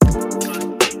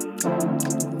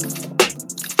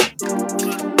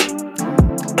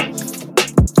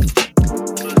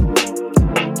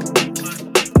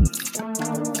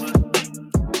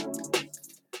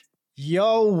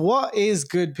What is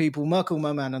good, people? Merkel,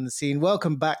 my man on the scene.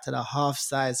 Welcome back to the Half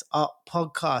Size Up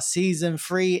podcast, season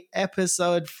 3,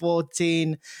 episode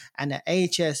 14. And the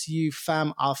HSU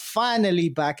fam are finally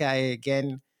back at it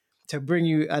again to bring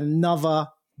you another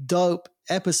dope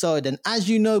episode. And as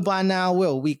you know by now, we're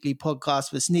a weekly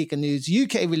podcast with sneaker news,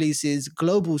 UK releases,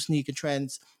 global sneaker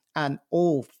trends, and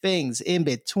all things in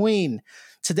between.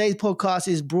 Today's podcast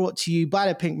is brought to you by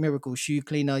the Pink Miracle Shoe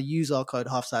Cleaner. Use our code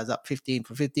HalfSizeUp15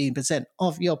 for 15%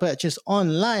 off your purchase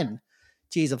online.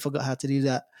 Jeez, I forgot how to do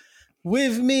that.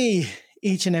 With me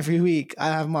each and every week, I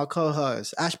have my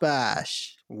co-host, Ash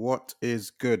Bash. What is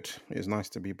good? It's nice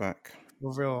to be back.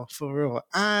 For real.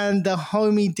 And the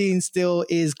homie Dean still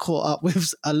is caught up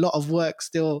with a lot of work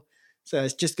still. So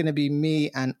it's just going to be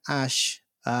me and Ash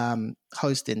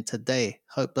hosting today.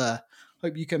 Hope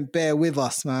you can bear with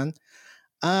us, man.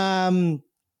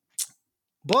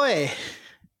 Boy,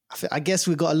 I guess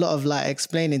we got a lot of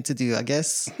explaining to do, I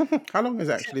guess. How long has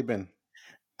it actually been?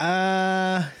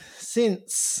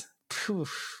 Since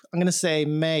I'm gonna say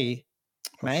May.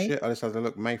 May? Shit, I just had to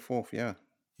look. May 4th, yeah.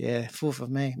 Yeah, 4th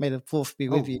of May. May the 4th be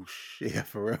with you. Yeah,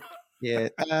 for real. Yeah.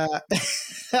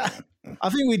 I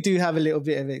think we do have a little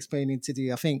bit of explaining to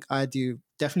do. I think I do,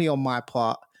 definitely on my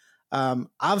part.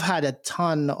 I've had a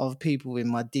ton of people in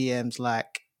my DMs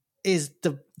is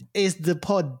the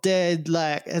pod dead?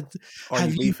 Are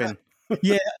you beefing?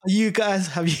 Yeah,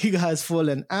 have you guys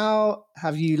fallen out?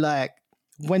 Have you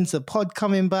when's the pod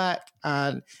coming back?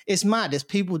 And it's mad. There's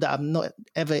people that I've not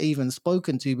ever even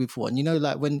spoken to before. And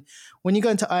when you go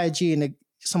into IG and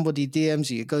somebody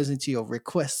DMs you, it goes into your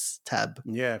requests tab.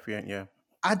 Yeah.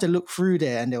 I had to look through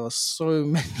there and there were so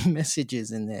many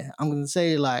messages in there. I'm gonna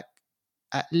say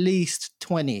at least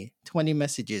 20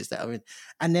 messages that are in.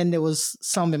 And then there was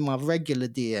some in my regular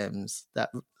DMs that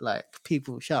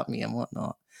people shout me and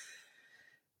whatnot.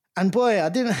 And boy, I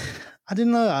didn't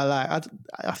know.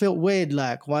 I felt weird.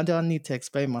 Why do I need to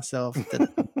explain myself?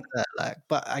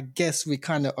 But I guess we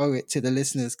kind of owe it to the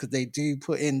listeners because they do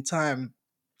put in time,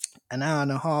 an hour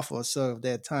and a half or so of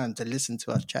their time to listen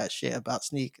to us chat shit about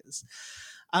sneakers.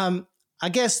 I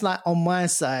guess on my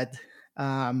side,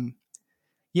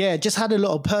 yeah, just had a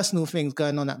lot of personal things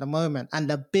going on at the moment. And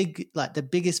the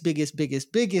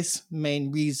biggest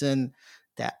main reason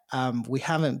that we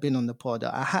haven't been on the pod,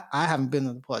 I haven't been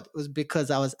on the pod, was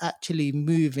because I was actually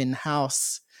moving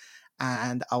house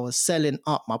and I was selling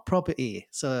up my property.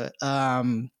 So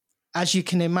as you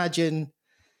can imagine,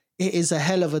 it is a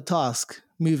hell of a task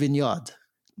moving yard.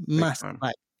 Massive.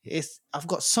 I've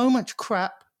got so much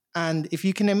crap. And if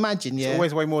you can imagine, it's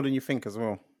always way more than you think as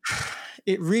well.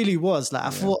 It really was.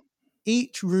 I thought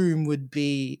each room would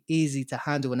be easy to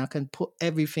handle and I can put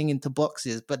everything into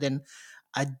boxes. But then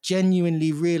I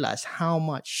genuinely realized how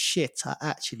much shit I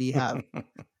actually have,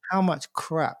 how much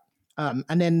crap.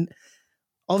 And then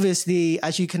obviously,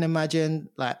 as you can imagine,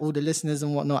 all the listeners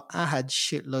and whatnot, I had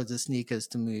shitloads of sneakers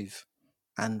to move.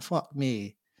 And fuck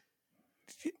me.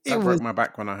 It broke my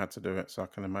back when I had to do it, so I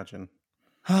can imagine.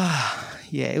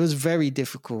 Yeah, it was very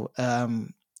difficult.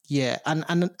 Yeah,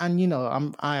 and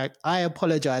I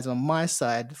apologize on my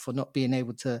side for not being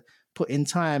able to put in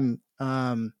time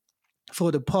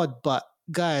for the pod, but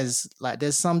guys,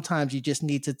 there's sometimes you just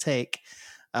need to take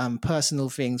personal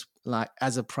things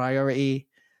as a priority.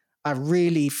 I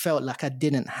really felt like I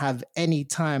didn't have any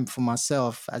time for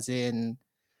myself, as in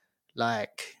I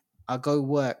go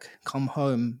work, come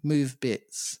home, move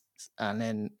bits, and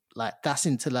then that's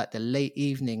into the late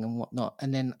evening and whatnot.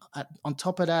 And then on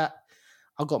top of that,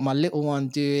 I got my little one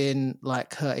doing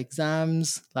her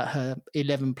exams, her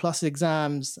 11 plus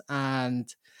exams.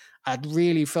 And I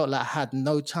really felt I had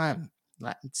no time,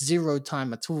 zero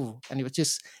time at all. And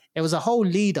it was a whole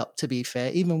lead up, to be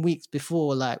fair. Even weeks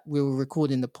before, we were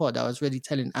recording the pod, I was really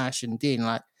telling Ash and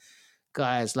Dean,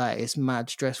 guys, it's mad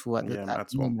stressful at the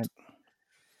moment.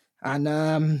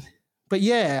 And, but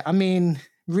yeah, I mean,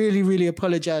 really, really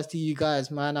apologize to you guys,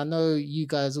 man. I know you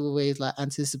guys always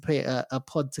anticipate a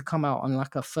pod to come out on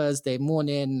a Thursday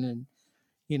morning,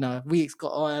 and weeks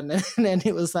got on, and then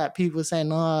it was people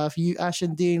saying, "Oh, if you Ash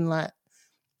and Dean, are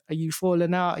you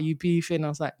falling out? Are you beefing?" I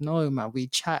was like, "No, man. We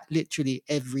chat literally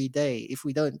every day. If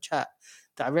we don't chat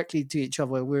directly to each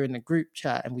other, we're in a group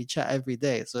chat and we chat every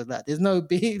day. So there's no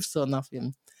beefs or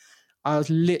nothing." I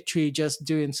was literally just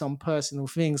doing some personal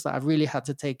things that I really had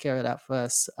to take care of that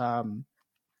first.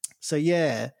 So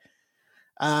yeah,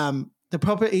 the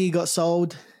property got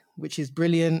sold, which is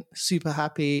brilliant. Super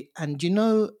happy. And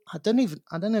I don't know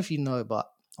if you know,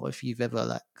 or if you've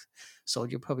ever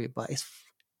sold your property, but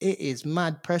it is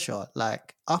mad pressure.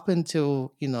 Up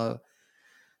until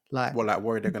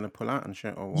worried they're gonna pull out and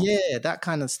shit, or what? Yeah, that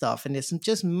kind of stuff. And it's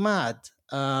just mad.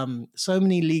 So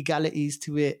many legalities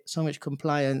to it, so much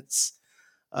compliance,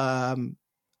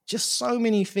 just so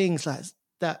many things like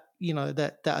that,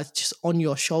 that are just on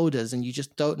your shoulders and you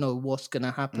just don't know what's going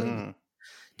to happen.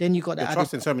 Then you got the You're added.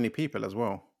 trusting so many people as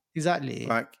well. Exactly.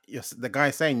 Like, yes, the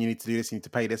guy's saying you need to do this, you need to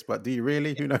pay this, but do you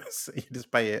really? Who knows? You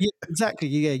just pay it. Yeah, exactly.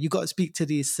 Yeah, you got to speak to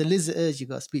these solicitors, you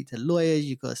got to speak to lawyers,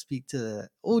 you got to speak to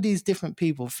all these different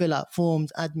people, fill out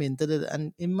forms, admin,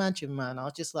 and imagine, man, I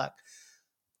was just like,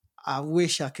 I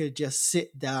wish I could just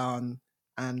sit down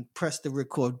and press the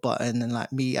record button and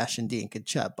like me, Ash and Dean could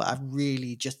chat, but I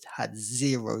really just had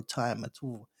zero time at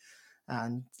all.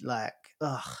 And like,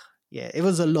 yeah, it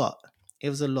was a lot. It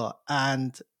was a lot.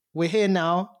 And we're here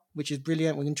now, which is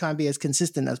brilliant. We can try and be as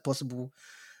consistent as possible.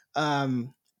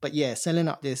 But yeah, selling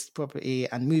up this property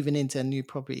and moving into a new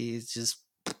property is just,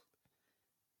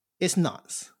 it's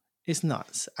nuts. It's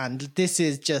nuts. And this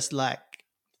is just like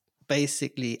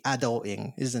basically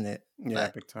adulting, isn't it? Yeah,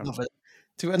 Like big time.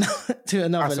 To another I still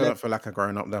level. don't feel like a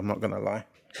grown up, though, I'm not going to lie.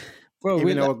 Bro,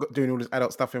 Even though I'm doing all this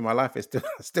adult stuff in my life, I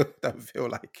still don't feel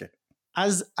like it.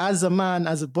 As a man,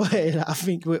 as a boy, I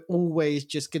think we're always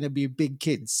just going to be big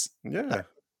kids. Yeah. Like,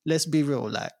 let's be real.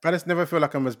 Like, I just never feel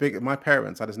like I'm as big. My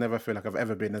parents, I just never feel like I've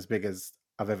ever been as big as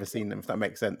I've ever seen them, if that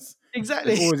makes sense.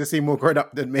 exactly. They've always just seemed more grown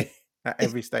up than me at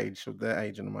every stage of their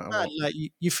age, no matter what. Like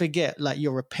you forget, like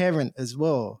you're a parent as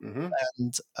well,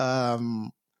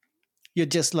 and you're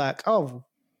just like, oh,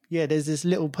 yeah, there's this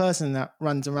little person that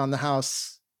runs around the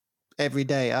house every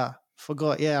day.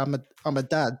 Forgot. Yeah, I'm a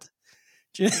dad.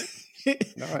 No,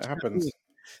 it happens.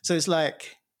 So it's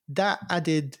like that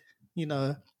added,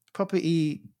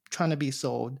 property trying to be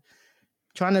sold,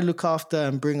 trying to look after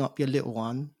and bring up your little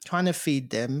one, trying to feed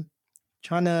them,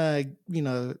 trying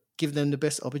to, give them the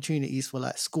best opportunities for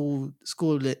like schooling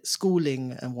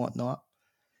and whatnot.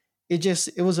 It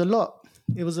was a lot.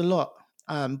 It was a lot.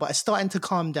 But it's starting to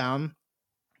calm down,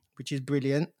 which is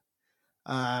brilliant.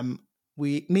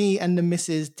 Me and the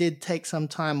missus did take some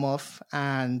time off,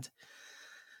 and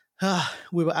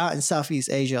we were out in Southeast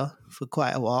Asia for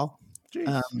quite a while.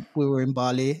 We were in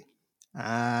Bali,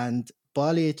 and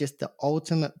Bali is just the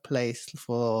ultimate place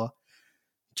for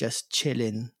just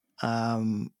chilling.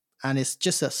 And it's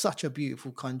just such a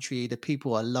beautiful country. The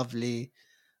people are lovely.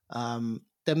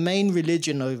 The main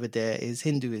religion over there is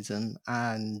Hinduism,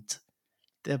 and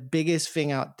the biggest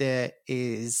thing out there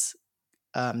is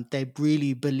they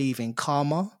really believe in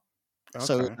karma. Okay.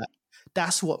 So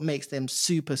that's what makes them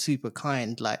super, super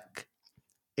kind. Like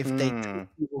if they treat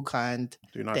people kind,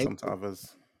 do nice to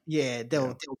others. Yeah,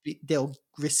 they'll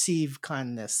receive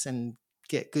kindness and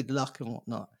get good luck and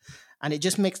whatnot, and it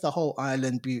just makes the whole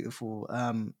island beautiful.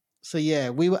 So yeah,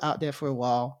 we were out there for a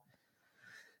while,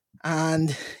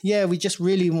 and yeah, we just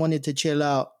really wanted to chill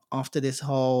out after this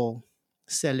whole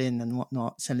selling and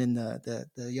whatnot, selling the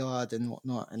yard and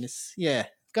whatnot, and it's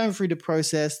going through the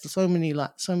process. There's so many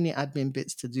admin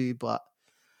bits to do, but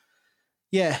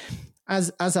yeah,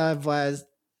 as I advised,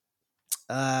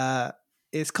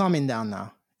 it's calming down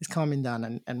now. It's calming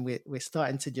down, and we're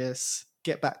starting to just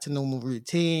get back to normal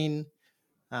routine.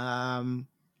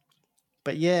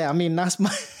 But yeah, I mean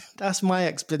that's my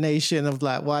explanation of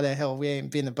like why the hell we ain't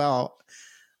been about.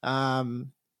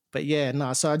 But yeah,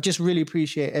 no. So I just really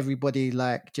appreciate everybody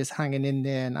like just hanging in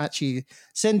there and actually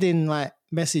sending like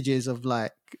messages of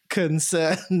like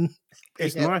concern.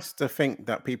 It's nice to think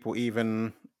that people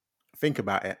even think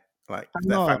about it. Like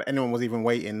the fact that anyone was even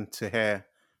waiting to hear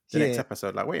the next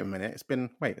episode. Like, wait a minute, it's been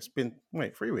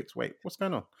 3 weeks. Wait, what's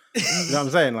going on? You know what I'm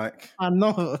saying? Like, I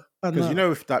know. Because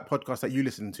if that podcast that you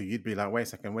listen to, you'd be like, wait a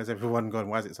second, where's everyone gone?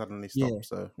 Why has it suddenly stopped? Yeah.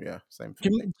 So yeah, same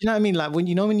thing. Do you know what I mean? Like when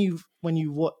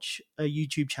you watch a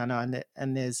YouTube channel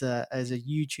and there's a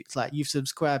YouTube, it's like you've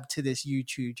subscribed to this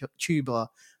YouTuber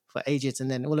for ages, and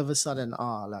then all of a sudden,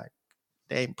 like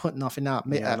they ain't put nothing out.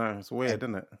 Yeah, I know. It's weird,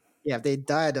 isn't it? Yeah, if they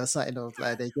died or something, or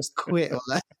like they just quit, or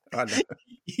like I know.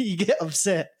 You get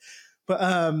upset.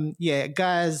 But yeah,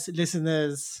 guys,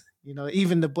 listeners,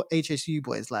 even the HSU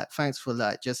boys, like, thanks for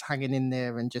like just hanging in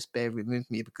there and just bearing with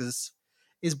me, because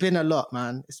it's been a lot,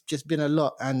 man. It's just been a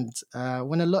lot, and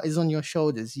when a lot is on your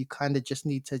shoulders, you kind of just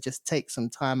need to just take some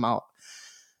time out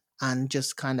and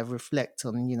just kind of reflect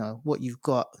on what you've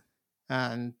got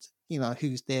and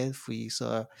who's there for you.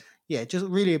 So yeah, just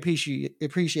really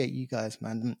appreciate you guys,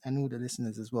 man, and all the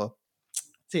listeners as well.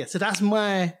 So yeah, so that's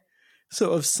my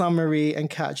sort of summary and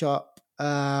catch up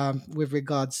with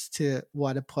regards to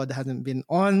why the pod hasn't been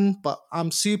on, but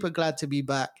I'm super glad to be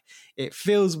back. It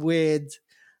feels weird.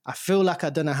 I feel like I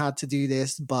don't know how to do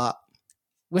this, but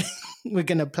we're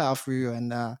gonna plow through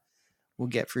and we'll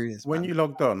get through this. When you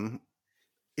logged on,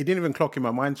 it didn't even clock in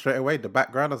my mind straight away. The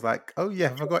background, I was like, oh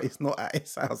yeah, I forgot it's not at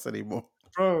his house anymore.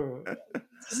 Bro,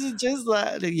 this is just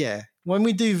like, yeah. When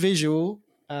we do visual,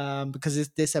 because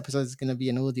this episode is going to be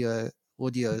an audio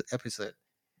episode,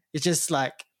 it's just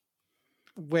like,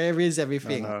 where is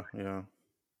everything? No, yeah,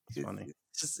 it's funny.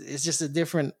 It's just a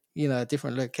different,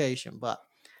 different location. But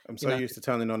I'm so used to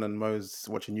turning on and Mo's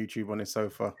watching YouTube on his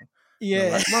sofa. And I'm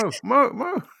yeah. like,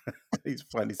 Mo. He's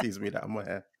finally sees me that I'm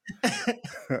here.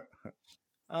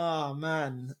 Oh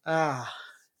man.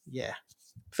 Yeah.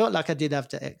 Felt like I did have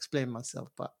to explain myself,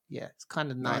 but yeah, it's kind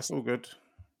of nice. No, it's all good.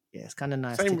 Yeah, it's kind of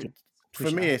nice. Same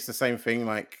for me. It's the same thing.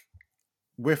 Like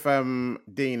with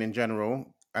Dean in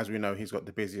general, as we know, he's got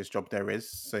the busiest job there is,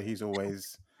 so he's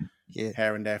always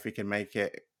here and there if he can make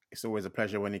it. It's always a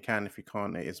pleasure when he can. If he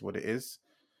can't, it is what it is.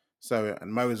 So,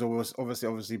 and Mo is always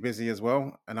obviously busy as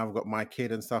well, and I've got my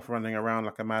kid and stuff running around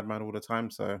like a madman all the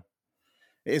time. So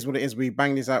it is what it is. We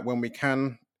bang these out when we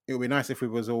can. It would be nice if we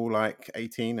was all like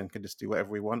 18 and could just do whatever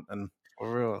we want and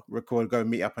for real go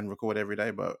meet up and record every day,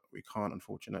 but we can't,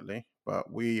 unfortunately.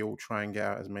 But we all try and get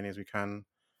out as many as we can,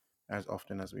 as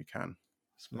often as we can.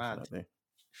 It's definitely. Mad.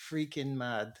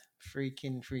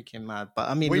 Freaking mad. But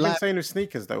I mean, what have you been saying with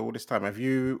sneakers though all this time? Have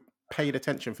you paid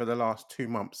attention for the last 2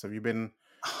 months? Have you been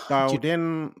dialed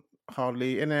in,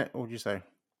 hardly in it? What would you say?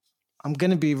 I'm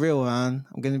going to be real, man.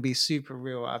 I'm going to be super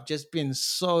real. I've just been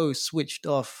so switched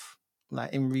off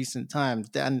like in recent times.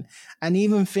 And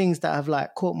even things that have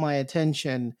like caught my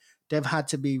attention, they've had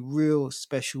to be real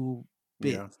special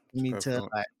bits for me to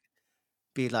like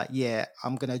be like, yeah,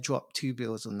 I'm going to drop 2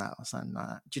 bills on that or something like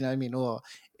that. Do you know what I mean? Or,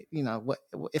 what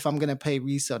if I'm going to pay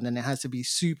resale, then it has to be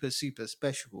super, super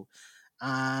special.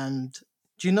 And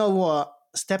do you know what?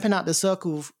 Stepping out the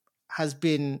circle has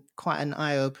been quite an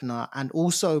eye-opener, and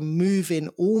also moving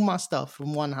all my stuff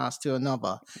from one house to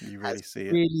another. You really see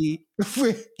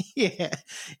it. Yeah.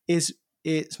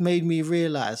 It's made me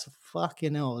realize,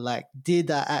 fucking hell, like,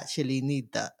 did I actually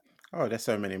need that? Oh, there's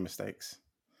so many mistakes.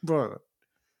 Bro.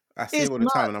 I see it all the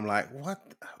time and I'm like,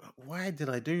 what? Why did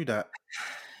I do that?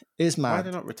 It's mad. Why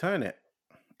did I not return it?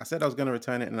 I said I was going to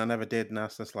return it and I never did. Now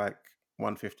it's just like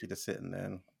 $150 to sit in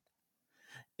there.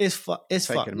 It's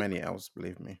taken many L's,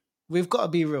 believe me. We've got to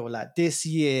be real. Like, this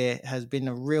year has been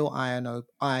a real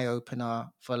eye opener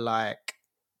for like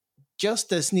just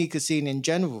the sneaker scene in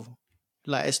general.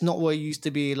 Like, it's not what it used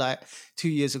to be like 2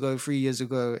 years ago, 3 years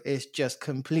ago. It's just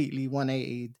completely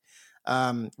 180'd.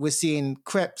 We're seeing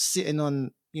crepes sitting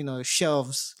on,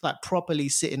 shelves, like properly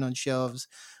sitting on shelves.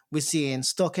 We're seeing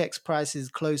StockX prices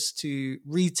close to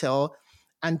retail.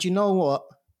 And you know what?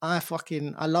 I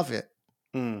love it.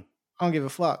 I don't give a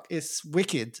fuck. It's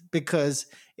wicked because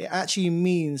it actually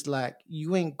means like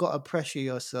you ain't got to pressure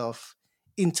yourself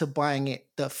into buying it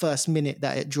the first minute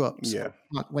that it drops. Yeah.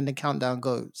 Or when the countdown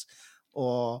goes.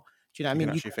 Or, do you know what I mean?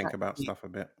 You can actually think about stuff a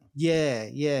bit.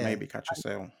 Yeah. Maybe catch a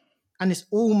sale. And it's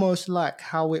almost like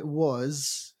how it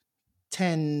was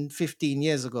 10, 15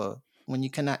 years ago when you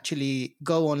can actually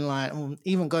go online or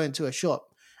even go into a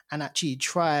shop and actually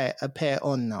try a pair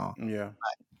on now. Yeah.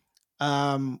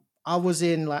 I was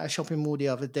in like a shopping mall the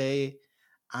other day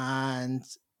and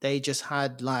they just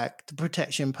had like the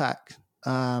protection pack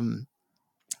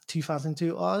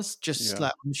 2002 R's just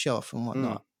like on the shelf and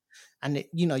whatnot. And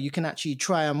you can actually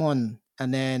try them on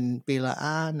and then be like,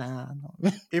 nah.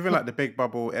 Even like the big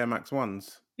bubble Air Max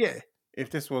 1s. Yeah. If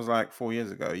this was like 4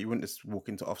 years ago, you wouldn't just walk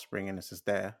into Offspring and it's just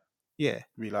there. Yeah.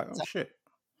 You'd be like, oh shit.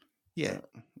 Yeah.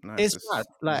 It's mad.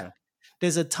 Like,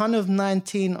 there's a ton of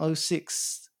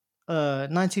 1906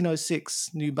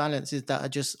 New Balances that are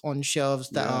just on shelves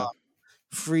that are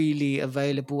freely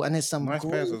available, and there's some nice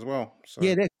pairs as well. So.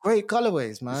 Yeah, they're great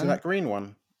colorways, man. You see that green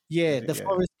one? Yeah, the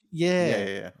forest.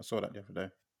 Yeah. I saw that the other day.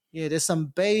 Yeah, there's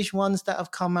some beige ones that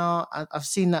have come out. I've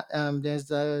seen that. There's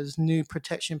those new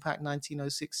protection pack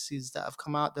 1906s that have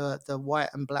come out. The white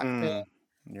and black pair,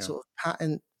 sort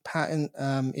of pattern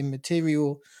in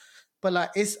material. But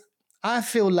like, I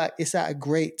feel like it's at a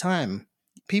great time.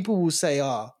 People will say,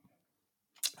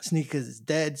 sneakers is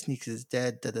dead,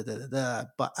 da da da da da.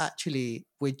 But actually,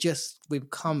 we've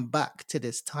come back to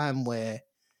this time where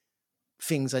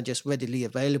things are just readily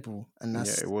available, and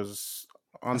it was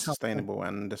unsustainable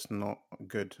and just not a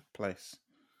good place.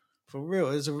 For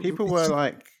real, people were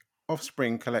like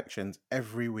Offspring collections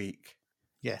every week.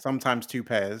 Yeah, sometimes 2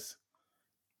 pairs,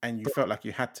 and you felt like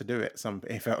you had to do it.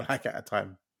 It felt like at a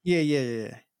time.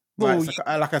 Yeah. Well,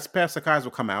 like a pair of Sakai's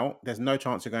will come out. There's no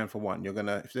chance you're going for one. You're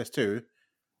gonna, if there's 2,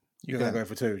 you're gonna go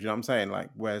for 2. Do you know what I'm saying? Like,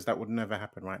 whereas that would never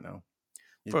happen right now.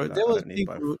 Bro,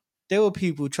 there were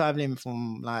people traveling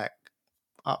from like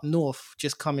up north,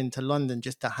 just coming to London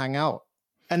just to hang out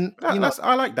And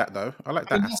I like that though. I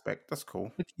like I that mean, aspect. That's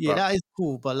cool. yeah, But that is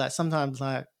cool. But like sometimes,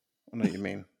 like, I know what you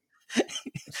mean.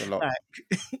 It's a lot.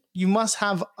 like you must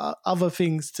have other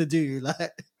things to do,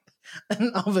 like,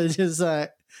 and other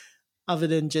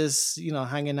than just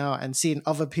hanging out and seeing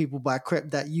other people buy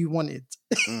crap that you wanted.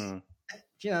 Mm.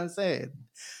 Do you know what I'm saying?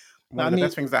 But One I of the mean,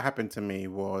 best things that happened to me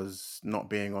was not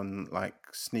being on like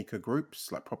sneaker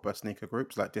groups, like proper sneaker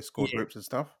groups, like Discord yeah, groups and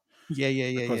stuff. yeah, yeah,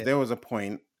 yeah, Because yeah, there was a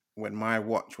point when my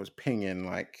watch was pinging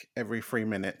like every 3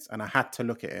 minutes, and I had to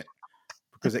look at it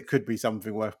because it could be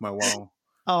something worth my while.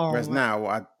 oh Whereas man, now,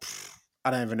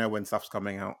 I don't even know when stuff's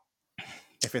coming out.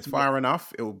 If it's yeah, far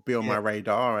enough, it will be on yeah, my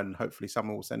radar, and hopefully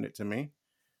someone will send it to me.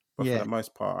 But for yeah. the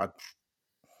most part,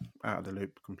 I'm out of the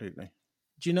loop completely.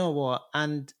 Do you know what?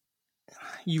 And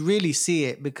you really see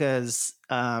it because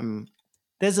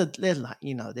there's like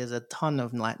there's a ton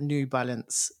of like New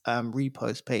Balance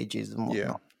repost pages and Yeah.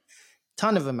 whatnot,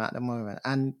 ton of them at the moment,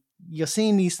 and you're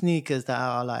seeing these sneakers that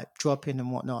are like dropping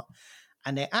and whatnot,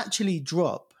 and they actually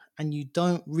drop, and you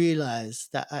don't realize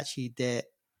that actually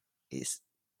it's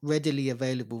readily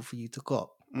available for you to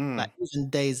cop, like Mm. even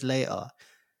days later.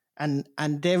 And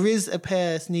there is a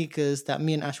pair of sneakers that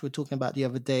me and Ash were talking about the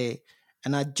other day,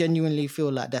 and I genuinely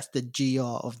feel like that's the GR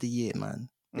of the year, man.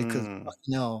 Because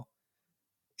Mm.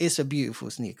 it's a beautiful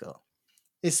sneaker.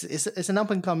 It's an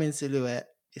up and coming silhouette.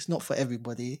 It's not for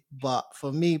everybody, but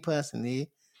for me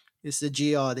personally, it's the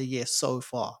GR of the year so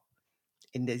far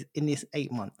in these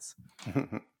 8 months.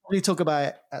 We'll talk about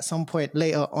it at some point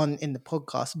later on in the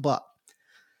podcast, but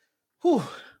whew,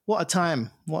 what a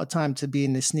time! What a time to be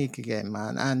in the sneaker game,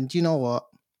 man. And you know what?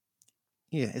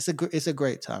 Yeah, it's a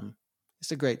great time.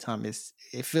 It's a great time.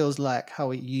 It feels like how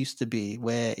it used to be,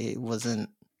 where it wasn't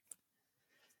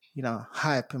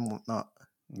hype and whatnot.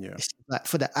 Yeah. It's like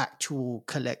for the actual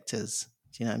collectors.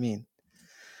 Do you know what I mean?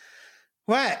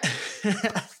 Right.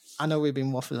 I know we've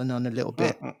been waffling on a little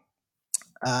bit,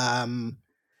 um,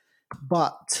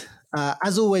 but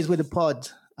as always with the pod,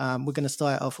 we're going to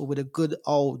start off with a good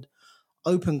old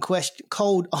open question,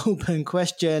 cold open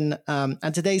question.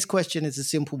 And today's question is a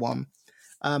simple one.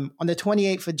 On the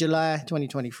 28th of July,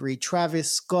 2023,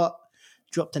 Travis Scott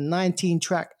dropped a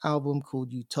 19-track album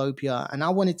called Utopia. And I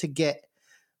wanted to get,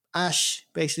 Ash,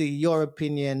 basically your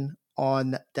opinion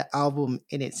on the album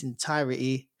in its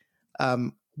entirety.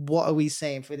 What are we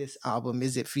saying for this album?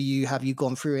 Is it for you? Have you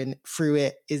gone through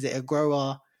it? Is it a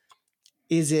grower?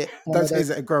 Is it one Don't of say those? is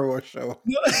it a grower or show.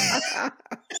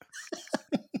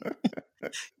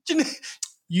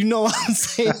 You know what I'm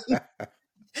saying?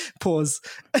 Pause.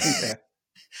 Yeah.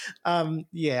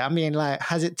 Yeah, I mean, like,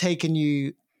 has it taken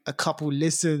you a couple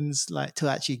listens, like, to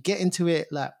actually get into it?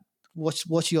 Like,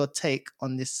 what's your take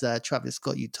on this Travis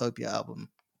Scott Utopia album?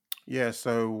 Yeah,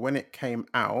 so when it came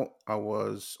out, I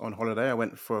was on holiday. I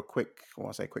went for a quick, well,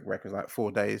 I say quick records, like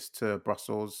 4 days to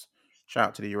Brussels. Shout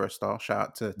out to the Eurostar, shout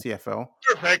out to TFL.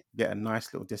 Perfect. Get a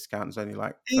nice little discount. It's only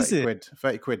like Is 30 it quid,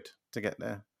 30 quid to get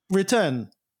there. return?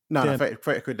 No, no, Then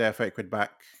 30 quid there, 30 quid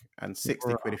back, and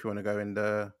 60 quid Bruh, if you want to go in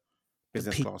the the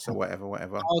business peak. class or whatever.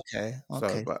 Okay, So,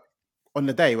 okay. but on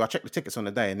the day, well, I checked the tickets on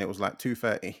the day and it was like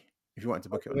 230 if you wanted to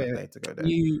book it on that Wait, day to go there.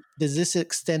 you does this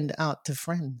extend out to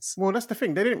friends? Well, that's the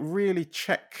thing. They didn't really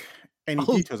check any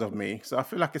Oh, details of me, so I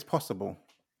feel like it's possible.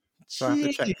 So I have to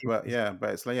gee. check, but yeah, but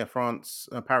it's like France,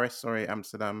 Paris, sorry,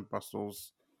 Amsterdam,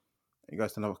 Brussels. It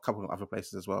goes to a couple of other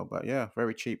places as well. But yeah,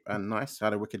 very cheap and nice. I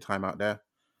had a wicked time out there.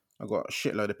 I got a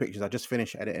shitload of pictures. I just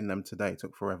finished editing them today. It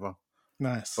took forever.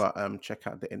 Nice. But check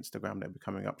out the Instagram. They'll be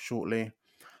coming up shortly.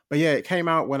 But yeah, it came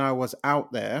out when I was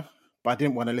out there, but I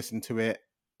didn't want to listen to it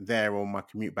there on my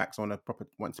commute back. So I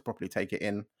want to properly take it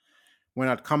in. When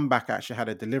I'd come back, I actually had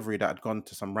a delivery that had gone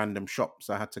to some random shop.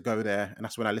 So I had to go there. And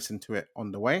that's when I listened to it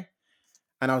on the way.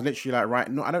 And I was literally like, right,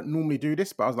 no, I don't normally do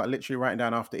this, but I was like literally writing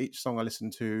down after each song I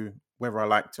listened to, whether I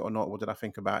liked it or not, what did I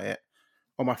think about it.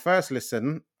 On my first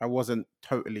listen, I wasn't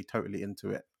totally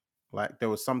into it. Like there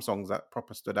was some songs that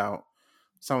proper stood out.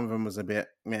 Some of them was a bit,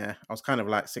 yeah, I was kind of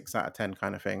like 6 out of 10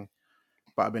 kind of thing.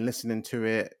 But I've been listening to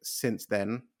it since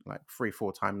then, like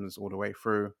 3-4 times all the way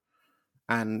through.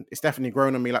 And it's definitely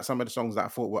grown on me. Like some of the songs that I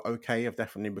thought were okay have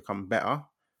definitely become better.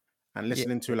 And Yeah,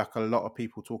 listening to like a lot of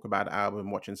people talk about the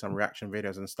album, watching some reaction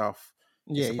videos and stuff,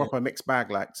 yeah, it's a yeah, proper mixed bag.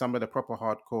 Like some of the proper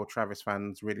hardcore Travis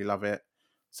fans really love it.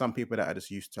 Some people that are just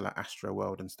used to like Astro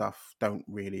World and stuff don't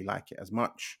really like it as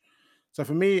much. So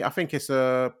for me, I think it's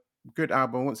a good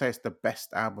album. I wouldn't say it's the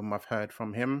best album I've heard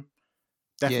from him.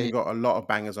 yeah, Definitely got a lot of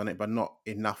bangers on it, but not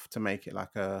enough to make it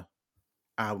like a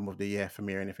album of the year for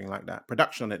me or anything like that.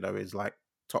 Production on it though is like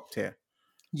top tier,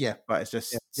 yeah, but it's yeah,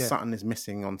 just yeah. something is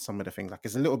missing on some of the things. Like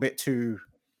it's a little bit too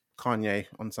Kanye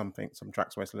on some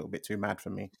tracks where it's a little bit too mad for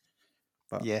me.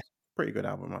 But Yeah. pretty good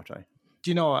album, I'll say.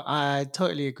 Do you know what? I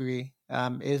totally agree.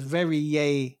 It's very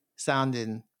Ye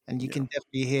sounding, and you Yeah. can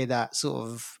definitely hear that sort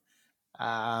of.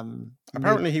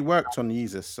 Apparently, he worked on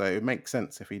Yeezus, so it makes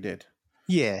sense if he did.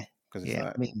 Yeah, Because it's yeah.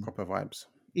 like I mean, proper vibes.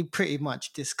 he pretty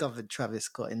much discovered Travis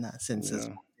Scott in that sense as Yeah.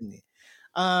 well, didn't he?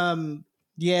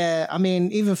 Yeah. I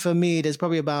mean, even for me, there's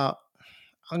probably about,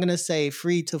 I'm gonna say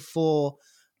 3 to 4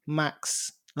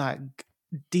 max, like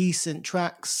decent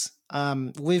tracks.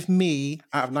 With me,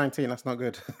 Out of 19, that's not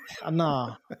good.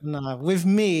 no, no. With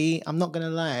me, I'm not gonna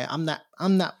lie. I'm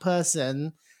that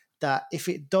person that if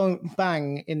it don't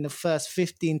bang in the first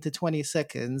 15 to 20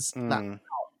 seconds, like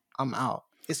I'm out.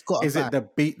 It's got to Is bang. it the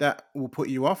beat that will put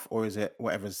you off, or is it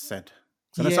whatever's said?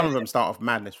 So there's Yeah, some of them start off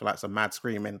madness for like some mad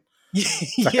screaming.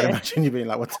 So I can yeah. imagine you being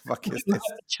like, "What the fuck is Like this?"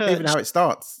 Even church, how it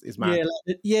starts is mad.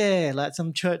 like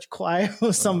some church choir or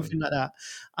Oh, something like that.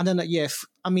 I don't know. Yeah,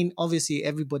 I mean, obviously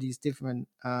everybody's different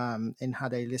in how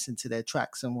they listen to their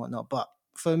tracks and whatnot. But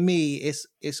for me,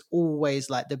 it's always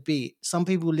like the beat. Some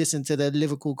people listen to the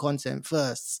lyrical content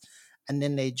first, and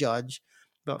then they judge.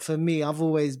 But for me, I've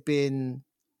always been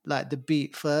like the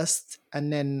beat first,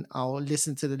 and then I'll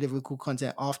listen to the lyrical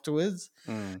content afterwards.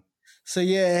 So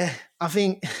yeah, I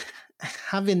think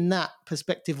having that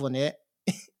perspective on it,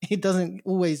 it doesn't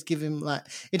always give him like,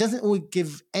 it doesn't always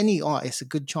give any artist a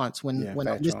good chance when yeah, when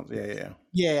fair I'm listening. chance. Yeah.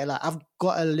 Yeah, like I've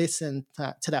got to listen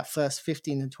to that first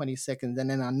 15 and 20 seconds, and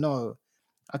then I know,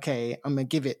 okay, I'm gonna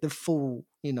give it the full,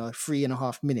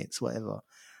 3.5 minutes, whatever.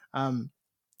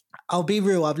 I'll be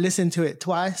real, I've listened to it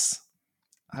twice.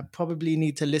 I probably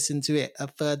need to listen to it a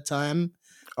third time.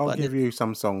 I'll But give you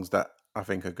some songs that I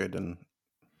think are good, and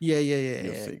yeah,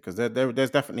 you'll yeah, see. Because there's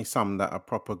definitely some that are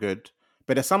proper good,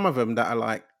 but there's some of them that are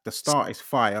like the start is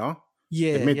fire, the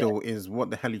yeah, yeah. middle is what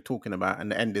the hell are you talking about,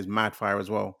 and the end is mad fire as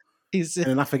well. It's And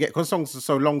then I forget because songs are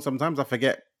so long. Sometimes I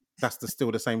forget that's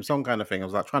still the same song kind of thing. I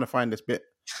was like trying to find this bit,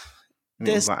 and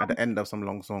it was there's like at the end of some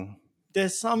long song.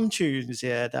 there's some tunes,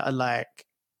 yeah, that are like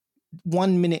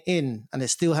 1 minute in and it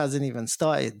still hasn't even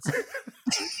started.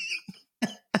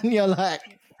 And you're like,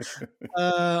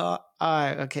 all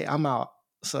right, okay, I'm out.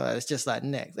 So it's just like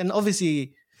next. And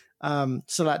obviously,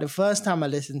 so like the first time I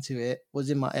listened to it was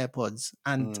in my AirPods.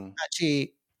 And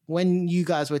actually, when you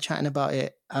guys were chatting about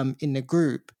it in the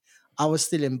group, I was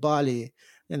still in Bali.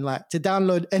 And like to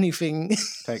download anything,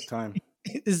 Take time.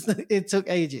 it took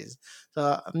ages.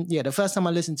 So yeah, the first time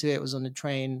I listened to it was on the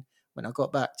train when I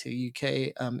got back to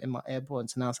UK in my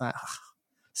AirPods, and I was like,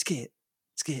 skit,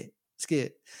 skit,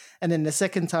 skit. And then the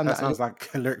second time That that sounds like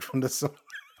a lyric from the song.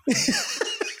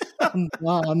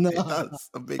 no, It does.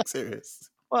 I'm being serious.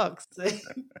 fuck's sake.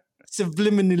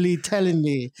 Subliminally telling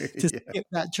me to Yeah. skip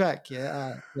that track.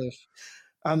 Yeah.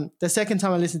 The second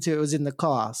time I listened to it was in the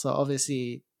car. So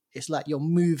obviously it's like you're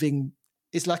moving.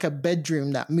 It's like a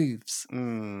bedroom that moves. Do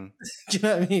you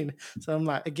know what I mean? So I'm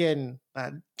like, again,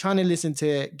 like, trying to listen to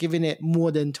it, giving it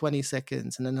more than 20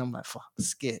 seconds. And then I'm like, fuck,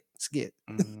 skip.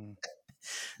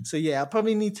 So yeah, I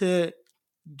probably need to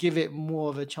give it more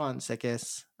of a chance, I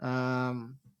guess. I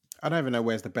don't even know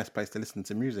where's the best place to listen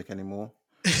to music anymore.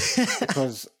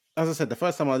 Because, as I said, the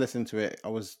first time I listened to it,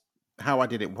 how I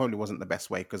did it probably wasn't the best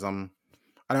way because I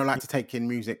don't like to take in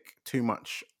music too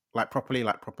much, like properly,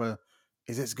 like proper.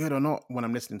 Is this good or not? When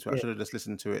I'm listening to it, I Yeah, should have just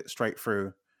listened to it straight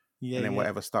through, yeah, and then yeah.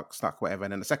 whatever stuck, whatever.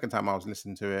 And then the second time I was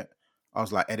listening to it, I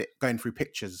was like going through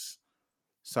pictures,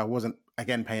 so I wasn't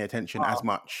again paying attention as Wow.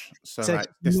 much. So Such like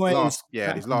noise.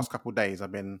 these last couple of days,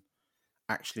 I've been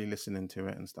actually listening to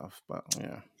it and stuff. But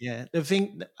yeah, Yeah.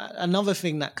 Another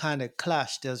thing that kind of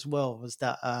clashed as well was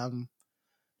that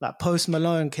like Post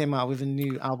Malone came out with a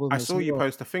new album I as saw you well.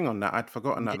 post a thing on that. I'd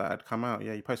forgotten Yeah, that had come out.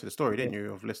 Yeah, you posted a story, yeah, didn't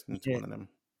you, of listening to yeah. one of them?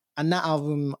 And that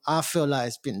album, I feel like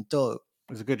it's been dope.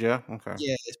 Is it good? Yeah. Okay.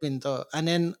 Yeah, it's been dope. And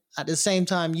then at the same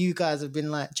time, you guys have been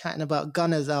like chatting about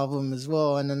Gunna's album as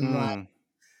well, and then like,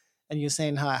 and you're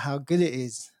saying how good it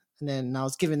is. And then I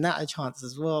was giving that a chance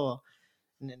as well.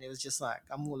 And then it was just like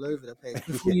I'm all over the place.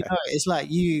 Before you Yeah. know it, it's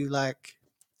like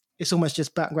it's almost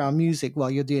just background music while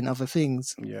you're doing other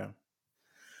things. Yeah.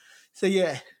 So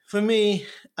yeah, for me,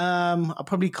 I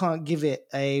probably can't give it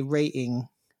a rating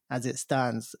as it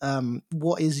stands.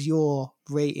 What is your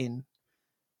rating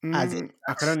as it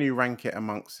I can only rank it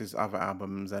amongst his other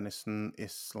albums, and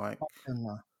it's like,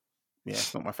 stands? yeah,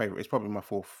 it's not my favorite. It's probably my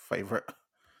fourth favorite.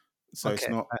 So it's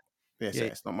Okay. not. Yeah, so Yeah.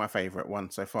 it's not my favorite one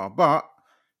so far, but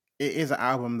it is an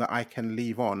album that I can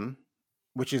leave on,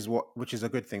 which is a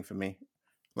good thing for me.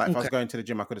 Like if I Okay. was going to the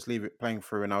gym, I could just leave it playing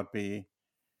through, and I'd be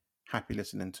happy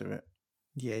listening to it.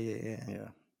 Yeah. Yeah.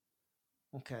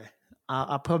 Okay.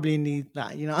 I probably need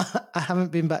that. You know, I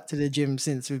haven't been back to the gym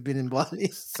since we've been in Bali.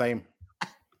 Same.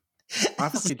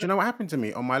 Do you know what happened to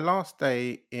me on my last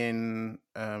day in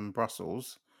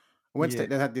Brussels? I went to Yeah.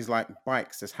 they had these like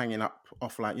bikes just hanging up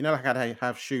off, like, you know, like I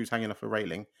have shoes hanging off a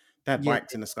railing. They had Yeah.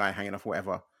 bikes in the sky hanging off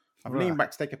whatever. I've Right. leaned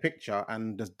back to take a picture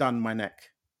and just done my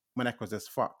neck. My neck was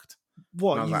just fucked. And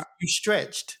What, I was like, you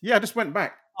stretched? yeah, I just went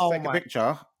back to Oh take a my.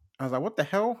 picture. I was like, what the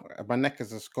hell? My neck is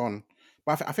just gone.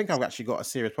 But I think I've actually got a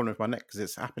serious problem with my neck because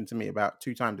it's happened to me about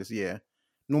 2 times this year.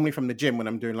 Normally from the gym when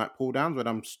I'm doing like pull downs, when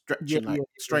I'm Yeah, stretching, yeah, like yeah.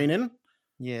 straining,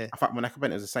 Yeah. I fucked my neck up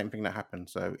and it was the same thing that happened.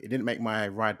 So it didn't make my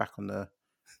ride back on the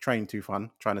train too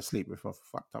fun, trying to sleep with a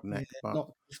fucked up Yeah. neck. But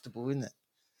Not comfortable, isn't it?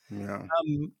 yeah.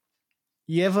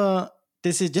 You ever,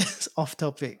 this is just off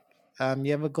topic.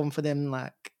 You ever gone for them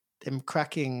like them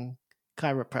cracking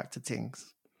chiropractor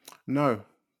things? No,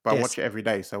 but I Yes. watch it every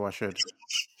day, so I should.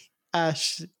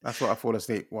 Ash. That's what I fall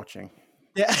asleep watching.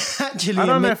 Yeah, I actually,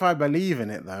 don't know if I believe in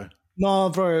it though. no,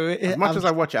 bro. As much as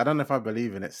I watch it, I don't know if I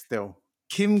believe in it still.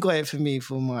 Kim got it for me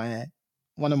for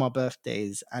one of my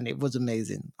birthdays, and it was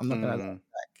amazing. I'm not gonna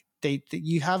lie.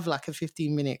 You have like a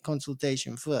 15-minute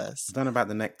consultation I first. don't know about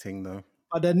the neck thing though.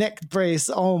 But the neck brace,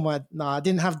 oh my, no, I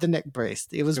didn't have the neck brace.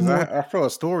 It was Because more. I saw a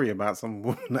story about some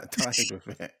woman that died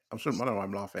with it. I'm sure, I don't know why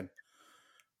I'm laughing.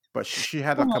 But she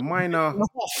had like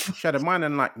she had a minor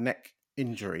like neck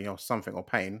injury or something or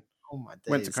pain. Oh my days.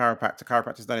 Went to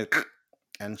chiropractor's done it,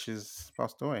 and she's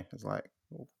passed away. It's like,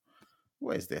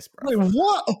 what is this, bro? Wait,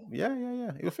 what? Yeah.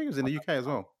 I think it was in the UK as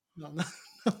well. No,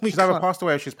 She's either passed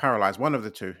away or she's paralyzed. One of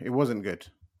the two. It wasn't good.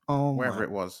 Oh wherever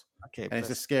it was. Okay, and it's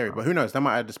just scary. But who knows? That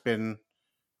might have just been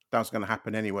that was going to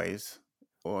happen anyways,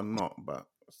 or not. But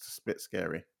it's just a bit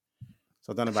scary.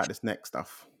 So I don't know about this next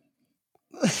stuff.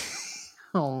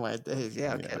 Oh my days!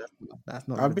 Yeah, okay, that's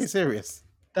not. I'm being serious.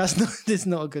 That's not. This is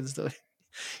not a good story.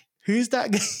 Who's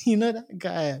that guy? You know that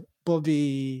guy,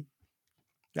 Bobby,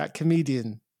 that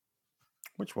comedian.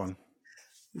 Which one?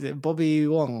 Is it Bobby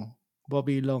Wong?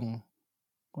 Bobby Long?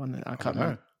 I can't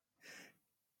remember.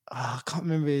 Oh, I can't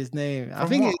remember his name. From I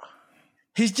think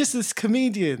he's just this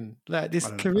comedian, like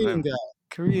this Korean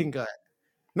guy.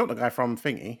 Not the guy from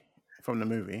Thingy, from the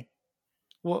movie.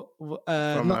 What?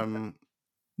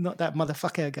 Not that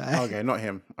motherfucker guy. Okay, not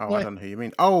him. Oh, I don't know who you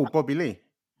mean. Oh, Bobby Lee.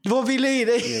 Bobby Lee.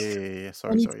 Yeah.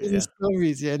 Sorry. Yeah.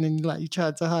 Stories, yeah, and then like you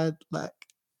tried to hide, like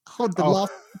hold the laugh.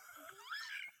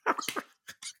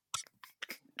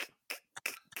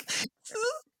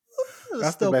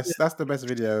 That's the best. That's the best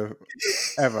video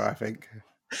ever, I think.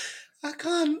 I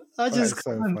can't. I just That's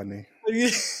so funny.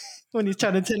 When he's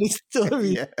trying to tell his story.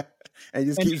 Yeah, and he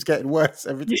just keeps getting worse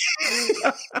every time.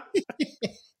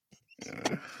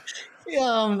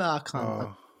 I can't.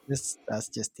 That's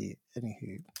just it.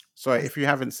 Anywho. So if you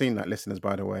haven't seen that, listeners,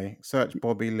 by the way, search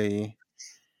Bobby Lee,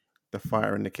 The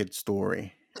Fighter and the Kid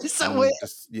Story. Is that weird?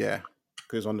 Yeah,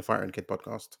 because on the Fighter and Kid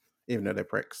podcast, even though they're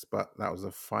pricks, but that was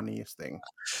the funniest thing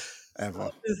ever.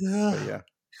 But yeah,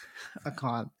 I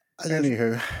can't.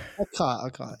 Anywho, I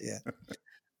can't. Yeah.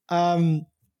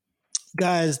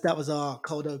 Guys, that was our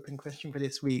cold open question for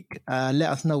this week. Let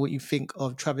us know what you think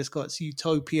of Travis Scott's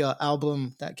Utopia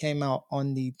album that came out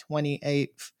on the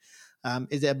 28th.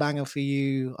 Is it a banger for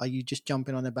you? Are you just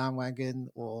jumping on the bandwagon,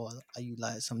 or are you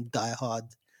like some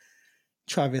diehard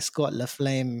Travis Scott La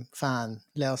Flame fan?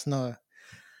 Let us know.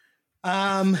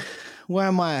 Where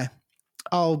am I?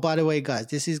 Oh, by the way, guys,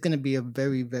 this is going to be a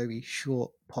very, very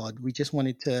short pod. We just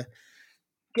wanted to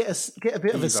get a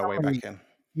bit of a summary. Way back in.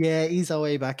 Yeah, ease our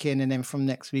way back in, and then from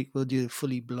next week we'll do a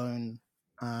fully blown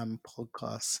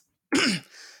podcast.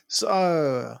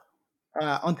 So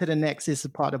on to the next. This is a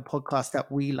part of the podcast that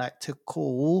we like to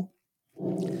call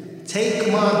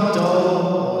Take My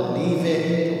Dough or Leave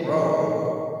It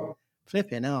Bro.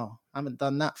 Flipping hell, I haven't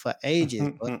done that for ages,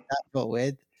 but that got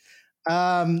weird.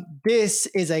 This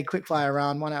is a quick fire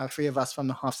round. 1 out of 3 of us from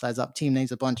the Half Size Up team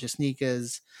names a bunch of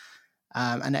sneakers.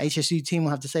 And the HSU team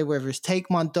will have to say whether it's take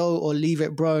my dough or leave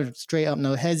it, bro. Straight up,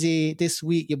 no hezzy. This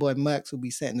week, your boy Merx will be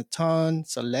setting the tone.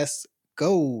 So let's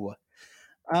go.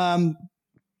 The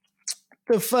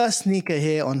first sneaker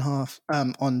here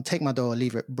on Take My Dough or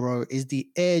Leave It, bro, is the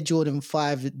Air Jordan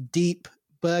 5 Deep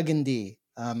Burgundy.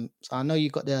 So I know you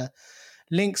got the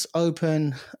links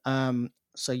open,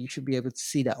 so you should be able to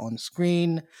see that on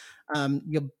screen.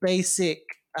 Your basic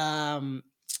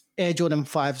Air Jordan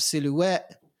 5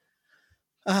 silhouette.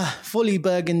 Fully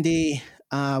burgundy,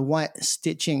 white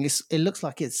stitching. It looks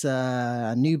like it's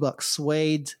a nubuck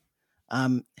suede.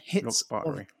 Hits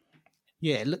buttery.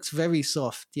 It looks very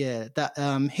soft. Yeah, that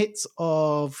hits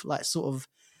of like sort of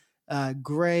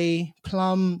gray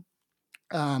plum,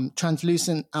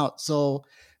 translucent outsole,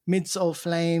 midsole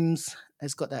flames.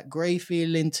 It's got that grey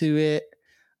feel into it.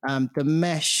 The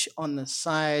mesh on the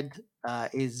side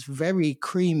is very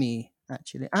creamy,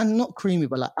 actually, and not creamy,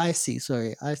 but like icy.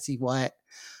 Sorry, icy white.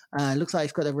 Looks like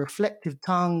it's got a reflective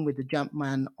tongue with the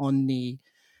Jumpman on the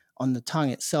tongue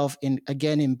itself.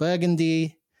 In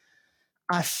burgundy.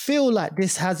 I feel like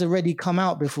this has already come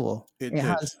out before. It It did.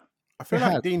 has. I It feel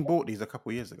has. like Dean bought these a couple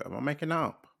of years ago. Am I making that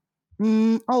up?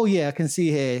 Oh yeah, I can see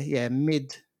here. Yeah,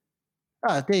 mid.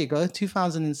 Ah, there you go.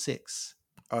 2006.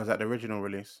 Oh, is that the original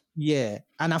release? Yeah,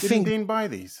 and Didn't Dean buy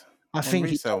these I on think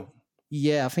he does. resale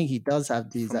Yeah, I think he does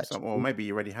have these from some, or actually. maybe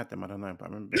he already had them. I don't know, but I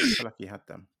remember. I feel like he had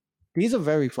them. These are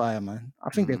very fire, man. I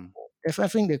think they're Mm. cool. I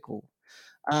think they're cool.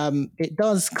 It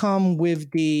does come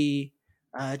with the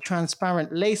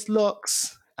transparent lace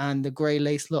locks and the grey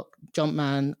lace lock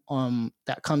Jumpman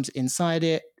that comes inside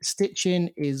it. Stitching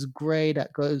is grey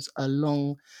that goes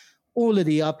along all of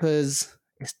the uppers.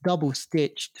 It's double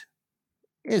stitched.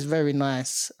 It's very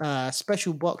nice.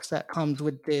 Special box that comes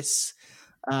with this.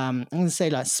 I'm gonna say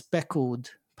like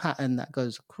speckled pattern that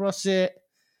goes across it.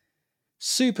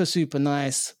 Super, super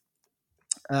nice.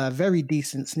 Very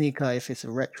decent sneaker if it's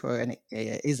a retro, and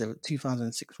it is a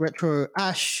 2006 retro.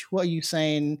 Ash, what are you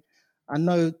saying? I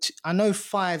know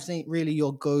fives ain't really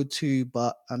your go-to,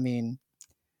 but I mean,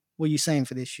 what are you saying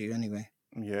for this shoe anyway?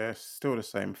 Yeah, still the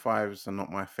same. Fives are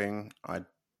not my thing. I'm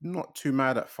not too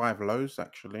mad at five lows,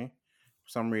 actually. For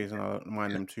some reason, I don't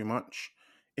mind them too much.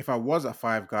 If I was a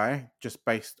five guy, just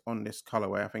based on this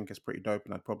colorway, I think it's pretty dope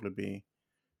and I'd probably be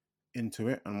into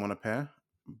it and want a pair.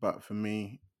 But for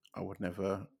me, I would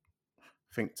never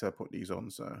think to put these on,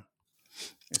 so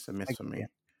it's a I miss for get you. me.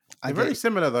 I They're get very you.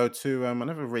 similar though to I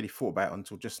never really thought about it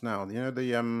until just now. You know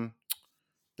the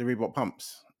Reebok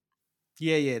pumps?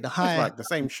 Yeah, yeah. It's like the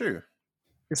same shoe.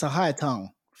 It's a high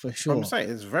tongue for But I'm sure.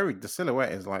 saying the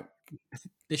silhouette is like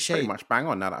The pretty shape. much bang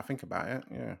on now that I think about it.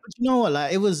 Yeah. But you know what?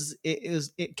 Like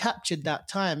it captured that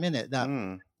time in it, that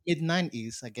Mm, mid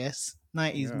 '90s, I guess,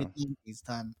 '90s, yeah. mid '90s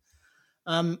time.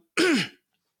 Um,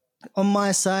 on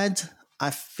my side, I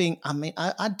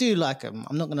do like them.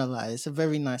 I'm not gonna lie, it's a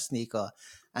very nice sneaker,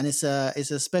 and it's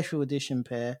a special edition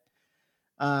pair.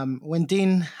 When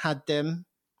Dean had them,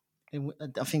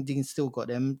 I think Dean still got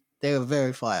them. They were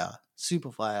very fire,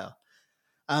 super fire.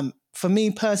 For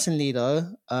me personally,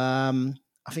 though, I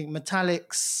think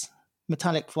metallic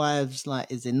fives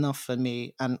like is enough for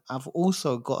me, and I've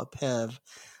also got a pair of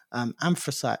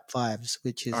anthracite fives,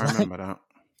 which is I remember that.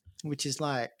 which is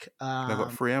like They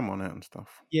got 3M on it and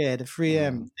stuff. yeah, the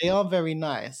 3M. Mm, They are very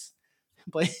nice,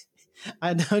 but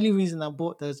the only reason I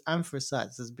bought those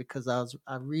anthracites is because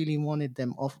I really wanted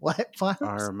them off white I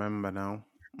fives, remember now.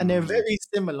 and they're Mm. very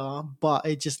similar, but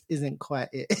it just isn't quite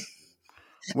it.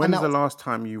 And When's that the was, last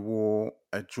time you wore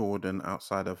a Jordan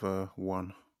outside of a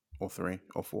 1 or 3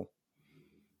 or 4?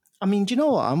 I mean, do you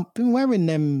know what? I've been wearing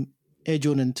them Air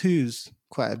Jordan 2s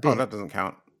quite a Oh, bit. that doesn't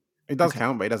count. It does Okay.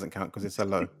 count, but it doesn't count because it's a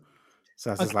low. So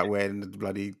that's just Okay. like wearing the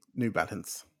bloody New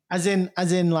Balance. As in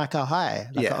like a high,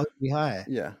 like a Yeah. OG high.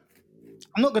 Yeah.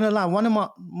 I'm not gonna lie, one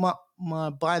of my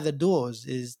by the doors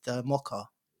is the Mocha.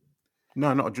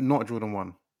 No, not a Jordan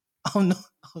 1. Oh no.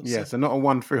 Oh, Yeah, sorry. so not a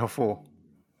 1, 3 or 4.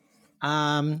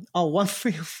 Oh, 1,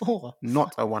 3, or 4.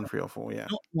 Not a 1, 3 or 4, yeah.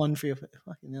 Not 1, 3, or 4.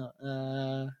 Fucking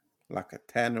hell. Like a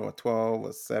 10 or a 12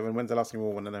 or 7. When's the last time you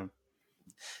wore one of them?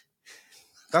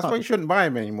 That's why Can't you shouldn't buy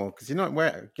them anymore because you don't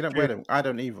wear them. I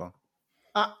don't either.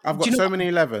 I've do got you know so what? many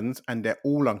 11s and they're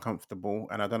all uncomfortable,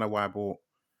 and I don't know why I bought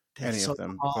They're any so of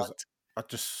them because hard.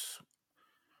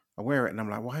 I wear it and I'm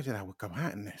like, why did I go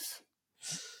out in this?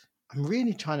 I'm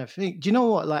really trying to think. Do you know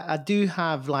what? Like, I do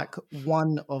have like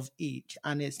one of each,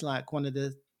 and it's like one of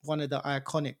the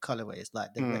iconic colorways,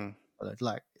 like the red Mm. color.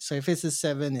 Like, so if it's a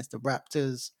 7, it's the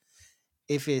Raptors.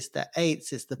 If it's the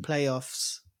 8s, it's the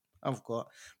playoffs. I've got,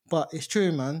 but it's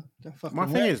true, man. Don't My fucking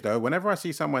thing wear is though, whenever I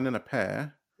see someone in a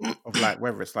pair of like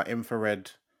whether it's like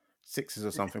infrared sixes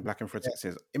or something, black infrared it.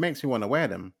 sixes, it makes me want to wear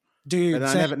them. But Dude. then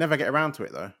I Same, never get around to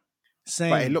it though.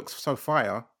 But it same. looks so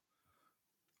fire.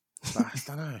 But I just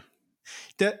don't know.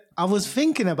 I was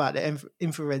thinking about the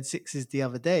infrared 6s the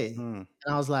other day, Mm.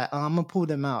 and I was like, oh, I'm gonna pull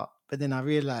them out, but then I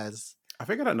realized, I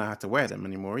think I don't know how to wear them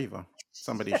anymore either.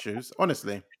 Some of these shoes,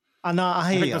 honestly. I know, I I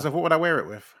hear think you. because of what would I wear it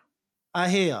with? I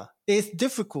hear you. It's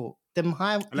difficult. Them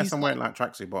high, Unless I'm wearing like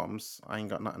tracksuit bottoms, I ain't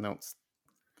got nothing else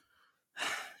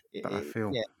that I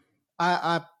feel. yeah,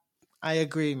 I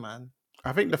agree, man.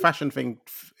 I think the fashion thing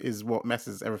is what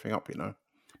messes everything up, you know.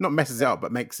 Not messes it up,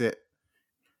 but makes it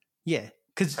Yeah,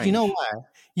 because you know change. why?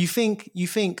 You think,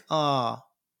 this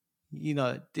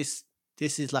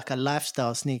is like a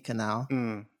lifestyle sneaker now.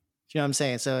 Mm. Do you know what I'm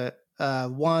saying? So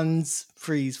 1s,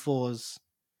 3s, 4s.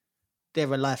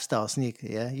 they're a lifestyle sneaker.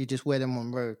 Yeah, you just wear them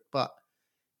on road. But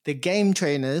the game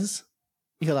trainers,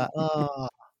 you're like, oh,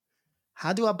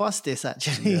 how do I bust this?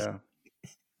 Actually, Yeah.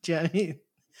 do you know what I mean?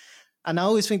 And I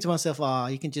always think to myself,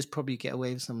 you can just probably get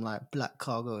away with some like black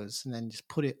cargos and then just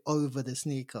put it over the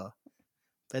sneaker.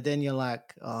 But then you're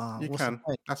like, You what's the can.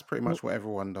 point? That's pretty much what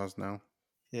everyone does now.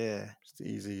 Yeah. It's the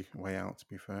easy way out, to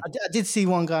be fair. I did see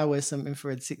one guy wear some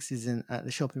infrared sixes at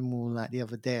the shopping mall like the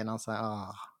other day, and I was like,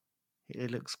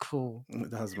 it looks cool.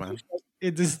 It does, man.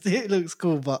 It looks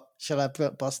cool, but shall I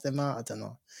bust them out? I don't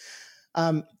know.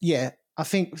 Yeah, I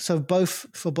think so.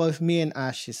 For both me and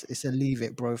Ash, it's a leave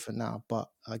it, bro, for now. But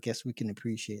I guess we can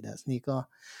appreciate that sneaker.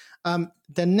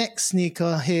 The next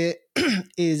sneaker here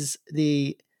is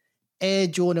the Air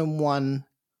Jordan 1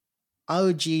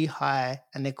 OG High,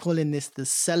 and they're calling this the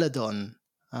Celadon.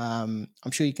 I'm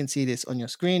sure you can see this on your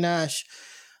screen, Ash.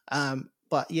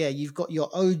 But yeah, you've got your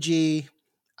OG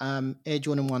Air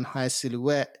Jordan 1 High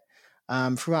silhouette.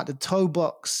 Throughout the toe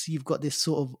box, you've got this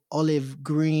sort of olive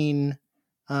green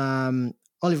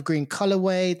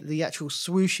colorway. The actual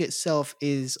swoosh itself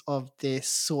is of this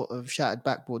sort of shattered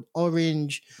backboard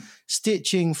orange,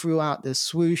 stitching throughout the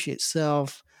swoosh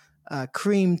itself,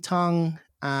 cream tongue,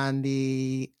 and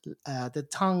the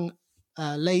tongue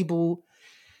label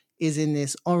is in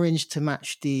this orange to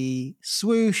match the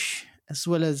swoosh, as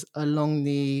well as along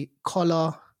the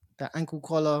collar, the ankle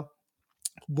collar.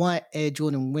 White Air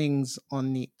Jordan wings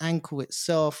on the ankle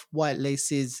itself, white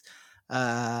laces,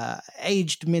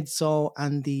 aged midsole,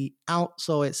 and the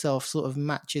outsole itself sort of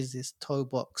matches this toe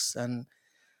box and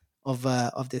of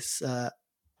this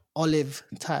olive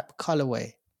type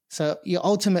colorway. So you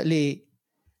ultimately,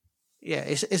 yeah,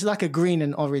 it's like a green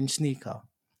and orange sneaker.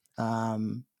 Let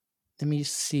me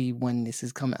see when this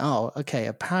is coming out. Okay,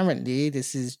 apparently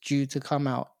this is due to come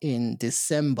out in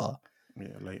December.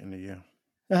 Yeah, late in the year.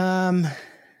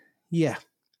 Yeah.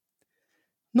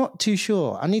 Not too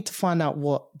sure. I need to find out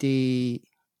what the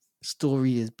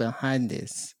story is behind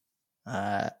this.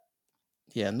 Yeah,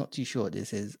 not too sure what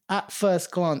this is. At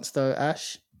first glance, though,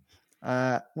 Ash,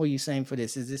 what are you saying for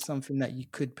this? Is this something that you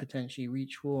could potentially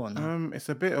reach for? Or no? It's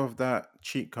a bit of that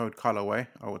cheat code colorway,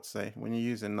 I would say. When you're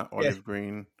using that olive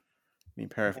green, the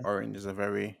pair of orange is a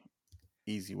very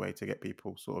easy way to get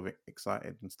people sort of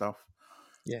excited and stuff.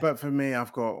 Yeah. But for me,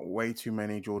 I've got way too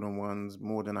many Jordan 1s,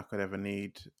 more than I could ever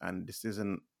need, and this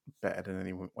isn't better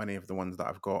than any of the ones that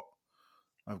I've got.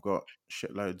 I've got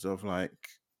shitloads of like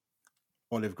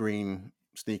olive green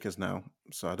sneakers now,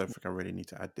 so I don't think I really need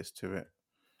to add this to it.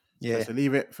 Yeah. So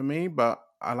leave it for me, but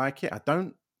I like it.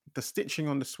 The stitching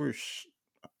on the swoosh,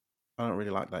 I don't really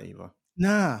like that either.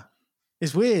 Nah,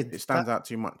 it's weird. It stands out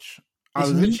too much. I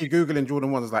was literally Googling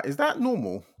Jordan 1s, like, is that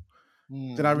normal?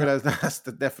 Then I realized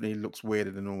that definitely looks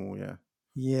weirder than normal, yeah.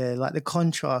 Yeah, like the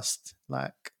contrast,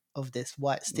 like of this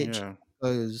white stitch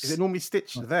goes. Is it normally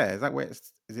stitched there? Is that where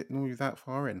is it normally that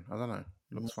far in? I don't know.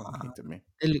 It looks funky to me.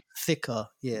 It looks thicker,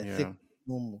 thicker,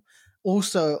 normal.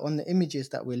 Also, on the images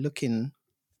that we're looking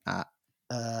at,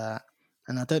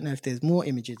 and I don't know if there's more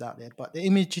images out there, but the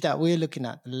image that we're looking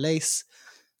at, the lace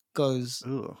goes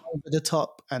over the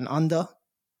top and under,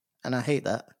 and I hate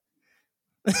that.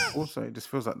 Also, it just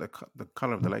feels like the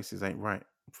color of the laces ain't right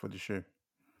for the shoe.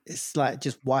 It's like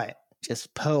just white,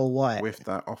 just pearl white with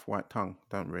that off-white tongue.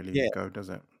 Don't really go, does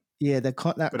it? Yeah, but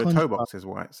the toe box is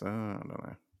white, so I don't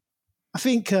know. I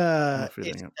think if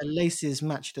the laces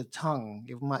match the tongue,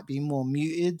 it might be more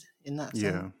muted in that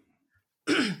sense.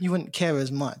 Yeah, you wouldn't care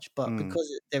as much, but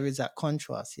because there is that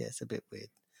contrast, it's a bit weird.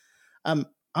 I'm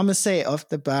gonna say it off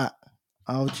the bat.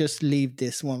 I'll just leave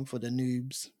this one for the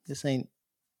noobs. This ain't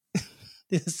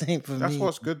for me. That's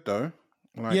what's good though.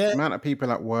 Like the amount of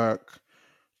people at work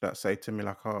that say to me,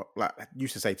 like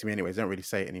used to say to me anyways, they don't really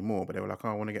say it anymore, but they were like,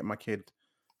 I want to get my kid a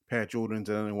pair of Jordans.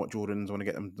 I don't know what Jordans. I want to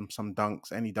get them some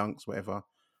dunks, any dunks, whatever.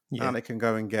 Yeah. Now they can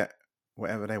go and get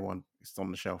whatever they want. It's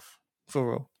on the shelf. For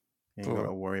real. You ain't got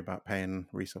to worry about paying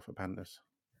resale for Pandas.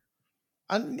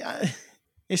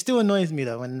 It still annoys me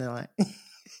though when they're like...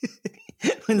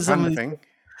 when the Panda thing?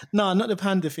 No, not the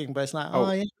Panda thing, but it's like,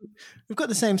 yeah, we've got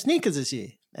the same sneakers as you.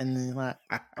 And they're like,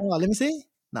 let me see.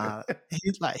 Nah,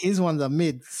 his ones are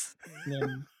mids.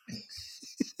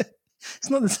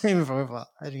 It's not the same forever.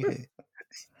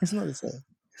 It's not the same.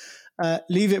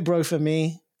 Leave it, bro, for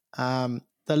me. The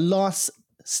last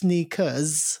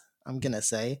sneakers, I'm going to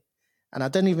say, and I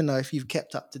don't even know if you've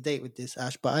kept up to date with this,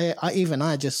 Ash, but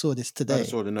I just saw this today. I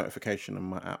saw the notification on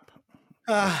my app.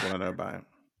 That's what I know about it.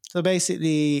 So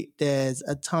basically, there's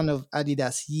a ton of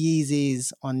Adidas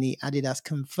Yeezys on the Adidas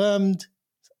Confirmed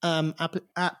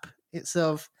app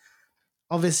itself.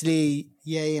 obviously,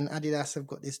 Ye and Adidas have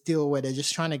got this deal where they're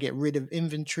just trying to get rid of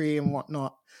inventory and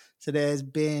whatnot. So there's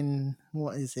been,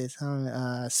 what is this?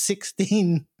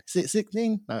 16, is it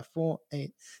 16? No, 4,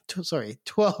 8,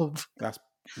 12. That's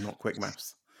not quick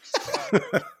maths.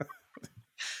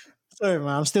 Sorry, man.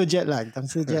 I'm still jet lagged.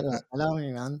 Allow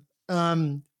me,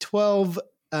 man. 12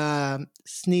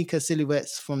 sneaker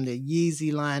silhouettes from the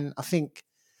Yeezy line. I think,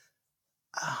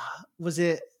 was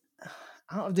it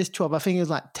out of this 12? I think it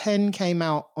was like 10 came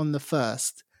out on the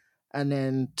first, and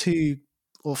then 2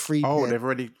 or 3. Oh,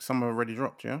 some have already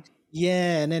dropped, yeah?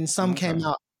 Yeah, and then some came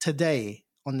out today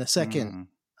on the second.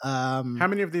 How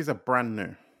many of these are brand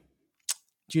new?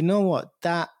 Do you know what?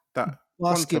 That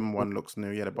Quantum one looks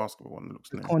new. Yeah, the basketball one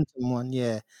looks new. The Quantum one,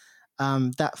 yeah.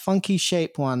 That funky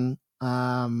shape one,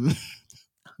 I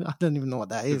don't even know what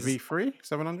that is. The V3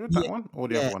 700, that one? Or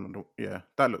the other one? Yeah,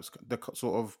 that looks the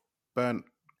sort of burnt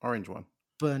orange one.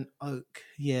 Burnt oak,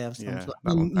 yeah. Yeah,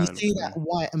 you see that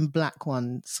white and black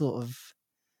one sort of,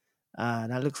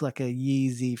 that looks like a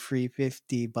Yeezy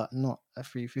 350, but not a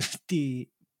 350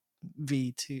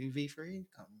 V2, V3.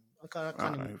 I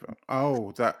can't even.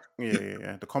 Oh, that,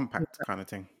 yeah. The compact kind of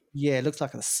thing. Yeah, it looks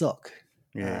like a sock.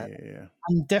 Yeah.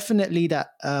 And definitely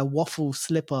that waffle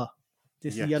slipper,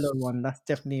 this yellow one, that's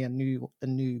definitely a noob.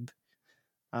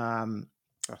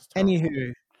 That's terrible.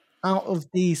 Anywho, out of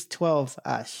these 12,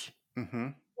 Ash,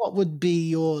 what would be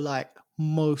your like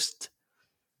most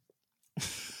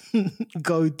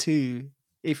go-to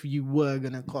if you were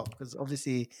gonna cop? Because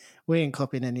obviously we ain't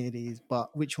copying any of these,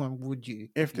 but which one would you?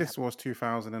 If this was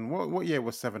 2000 and what year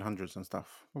was 700s and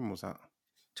stuff? When was that?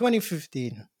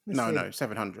 2015. No,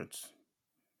 700s.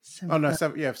 Oh no,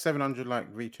 700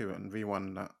 like V2 and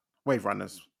V1 that Wave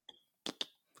Runners.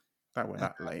 That were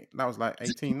that late. That was like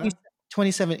 18 now.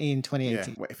 2017,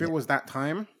 2018. Yeah. If it was that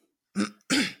time,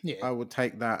 yeah, I would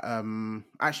take that. I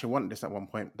actually wanted this at one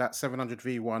point. That 700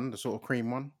 V1, the sort of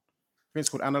cream one. I think it's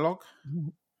called Analog.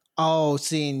 Oh,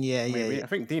 seen, yeah. I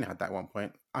think Dean had that at one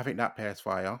point. I think that pair's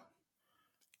fire.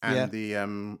 And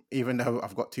the even though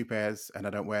I've got 2 pairs and I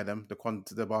don't wear them,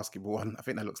 the basketball one, I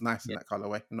think that looks nice in that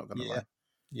colorway. I'm not gonna lie.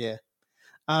 Yeah.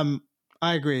 I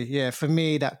agree. Yeah, for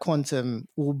me, that Quantum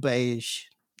all beige,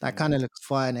 that kind of looks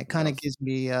fine. It kind of gives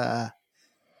me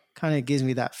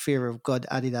that fear of God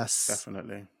Adidas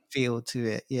definitely feel to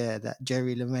it. Yeah, that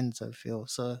Jerry Lorenzo feel.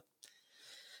 So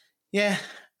yeah,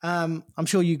 I'm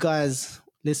sure you guys,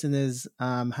 listeners,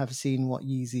 have seen what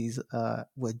Yeezys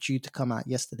were due to come out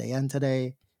yesterday and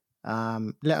today.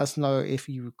 Let us know if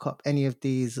you cop any of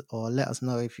these, or let us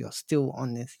know if you're still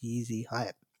on this Yeezy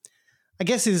hype. I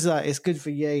guess it's good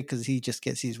for Ye because he just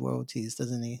gets his royalties,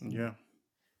 doesn't he? Yeah.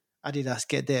 Adidas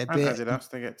get their and bit. Adidas,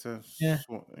 they get to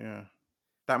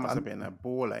That must have been a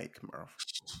ball ache, bro.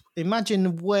 Imagine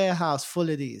a warehouse full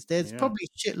of these. There's probably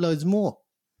shitloads more.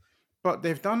 But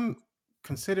they've done,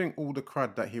 considering all the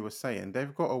crud that he was saying,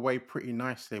 they've got away pretty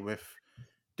nicely with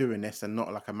doing this and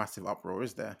not like a massive uproar,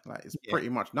 is there? Like it's pretty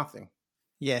much nothing.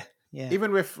 Yeah.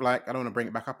 Even with like, I don't want to bring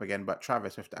it back up again, but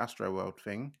Travis with the Astro World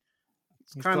thing,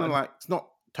 it's kind of like, it's not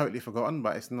totally forgotten,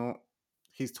 but it's not,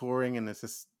 he's touring and it's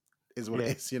just is what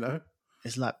it is, you know?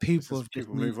 It's like people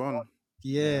move on.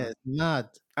 Yeah, it's mad.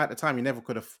 At the time, you never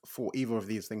could have thought either of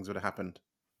these things would have happened.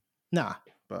 Nah.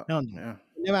 But no.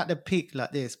 They're at the peak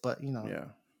like this, but you know,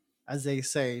 as they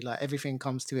say, like everything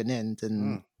comes to an end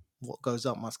and what goes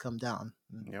up must come down.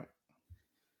 Yep.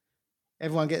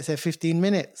 Everyone gets their 15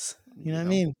 minutes. You know what I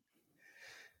mean?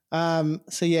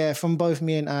 So yeah, from both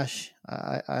me and Ash,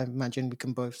 I imagine we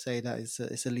can both say that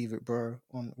it's a leave it bro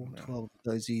on all 12 of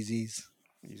those Yeezys.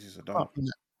 Yeezys are done.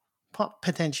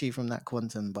 Potentially from that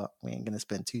Quantum, but we ain't going to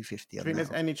spend $250 on that. Do you think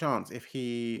there's any chance if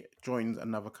he joins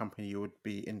another company you would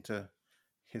be into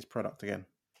his product again?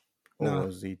 Or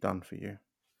is he done for you?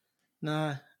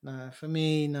 No, for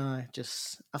me, no.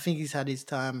 I think he's had his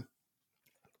time.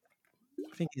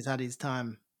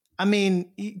 I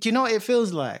mean, do you know what it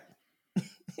feels like?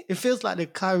 It feels like the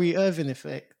Kyrie Irving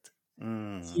effect. So,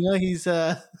 you know,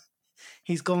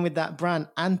 he's gone with that brand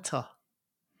Anta.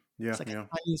 Yeah, it's like a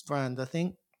Chinese brand, I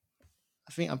think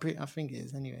it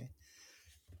is anyway.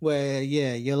 Where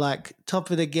you're like top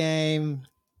of the game,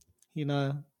 you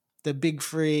know, the big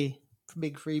three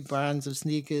brands of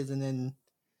sneakers, and then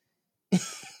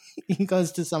he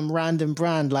goes to some random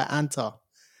brand like Anta.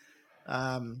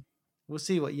 We'll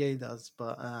see what Ye does,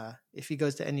 but if he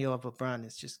goes to any other brand,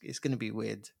 it's going to be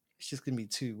weird. It's just going to be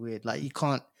too weird. Like you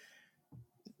can't.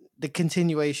 The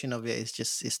continuation of it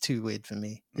it's too weird for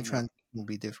me. The transition will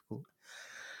be difficult.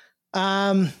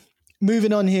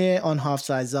 Moving on here on Half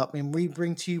Size Up, and we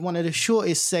bring to you one of the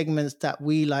shortest segments that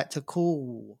we like to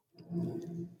call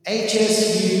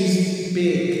HSU's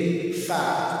big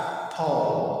fat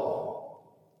poll.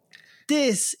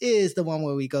 This is the one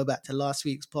where we go back to last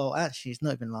week's poll. Actually, it's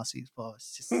not even last week's poll.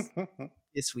 It's just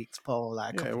this week's poll.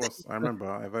 Like Yeah, it was. I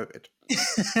remember I voted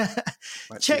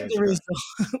like 2 check days the ago. result.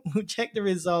 We'll check the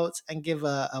results and give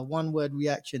a one-word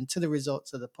reaction to the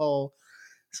results of the poll.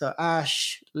 So,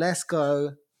 Ash, let's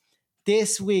go.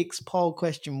 This week's poll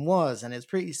question was, and it's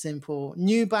pretty simple: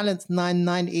 New Balance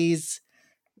 990s,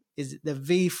 is it the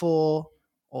V4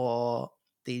 or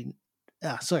the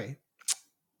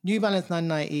New Balance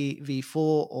 990 V4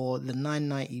 or the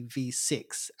 990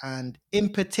 V6? And in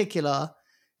particular,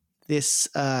 this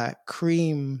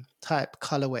cream type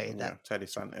colorway. Yeah, Teddy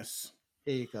Santis.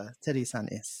 There you go, Teddy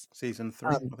Santis. Season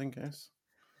 3, I think it is.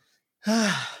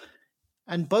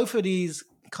 And both of these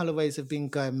colorways have been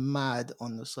going mad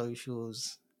on the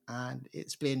socials, and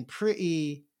it's been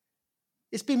pretty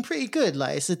good.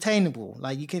 Like, it's attainable.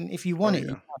 Like, you can, if you want it, you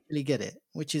can actually get it,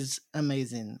 which is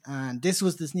amazing. And this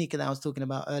was the sneaker that I was talking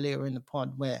about earlier in the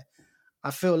pod, where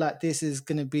I feel like this is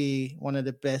going to be one of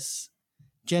the best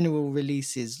general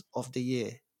releases of the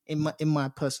year, in my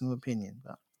personal opinion.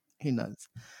 But who knows?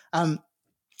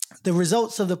 The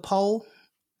results of the poll.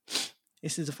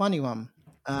 This is a funny one.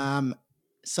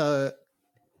 So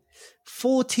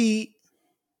 40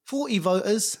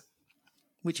 voters,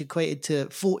 which equated to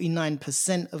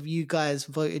 49% of you guys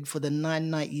voted for the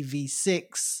 990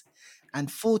 V6,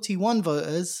 and 41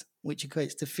 voters, which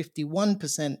equates to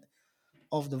 51%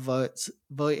 of the votes,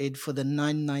 voted for the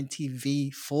 990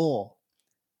 V4.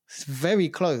 It's very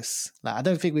close. Like, I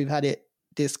don't think we've had it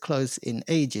this close in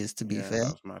ages, to be fair.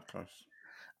 That was mad close.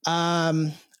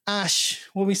 Ash,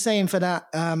 what are we saying for that?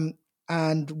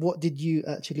 And what did you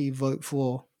actually vote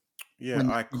for? Yeah,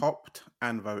 I copped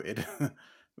and voted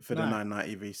for the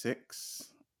 990 V6.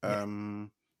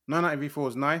 990 V4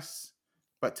 is nice,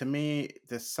 but to me,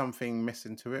 there's something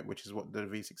missing to it, which is what the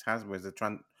V6 has, whereas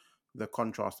the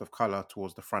contrast of color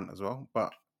towards the front as well.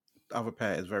 But the other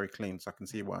pair is very clean, so I can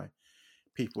see why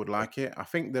people would like it. I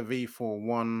think the V4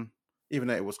 won, even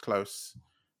though it was close,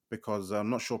 because I'm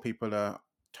not sure people are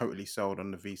totally sold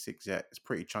on the V6 yet. It's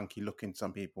pretty chunky looking to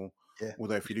some people. Yeah.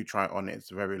 Although if you do try it on,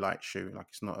 it's a very light shoe. Like,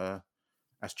 it's not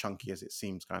as chunky as it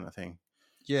seems kind of thing.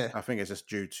 Yeah. I think it's just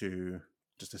due to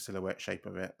just the silhouette shape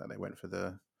of it that they went for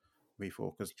the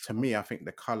V4. Because to me, I think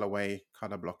the color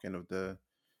blocking of the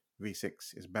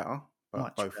V6 is better,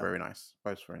 but both very nice.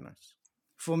 Both very nice.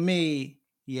 For me,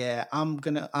 yeah, I'm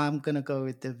gonna go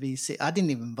with the V6. I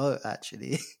didn't even vote,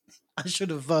 actually. I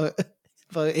should have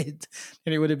voted,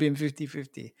 and it would have been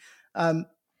 50-50.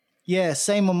 Yeah,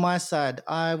 same on my side.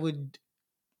 I would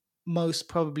most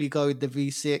probably go with the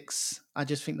V6. I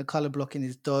just think the color blocking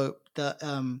is dope.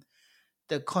 The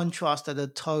contrast of the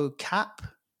toe cap,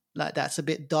 like, that's a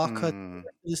bit darker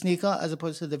the sneaker, as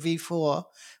opposed to the V4,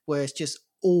 where it's just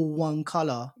all one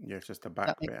color. Yeah, it's just the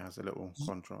back bit has a little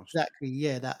contrast. Exactly.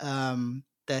 Yeah, that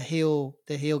the heel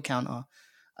counter.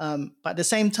 But at the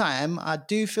same time, I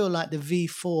do feel like the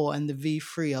V4 and the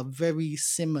V3 are very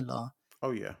similar.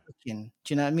 Oh yeah. Do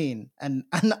you know what I mean? And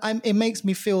it makes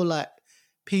me feel like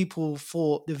people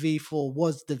thought the V4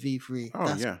 was the V3.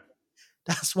 Oh,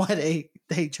 that's why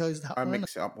they chose that. I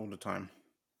mix it up all the time.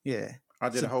 Yeah. I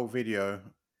did a whole video,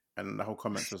 and the whole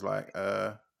comments was like,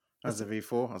 "As the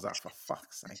V4," I was like, "For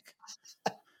fuck's sake!"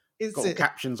 Got all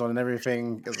captions on and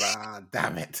everything. It's like,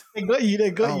 damn it! They got you. They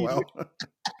got you. Well,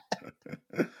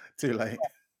 too late.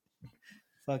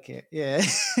 Fuck it. Yeah.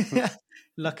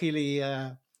 Luckily,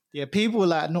 yeah, people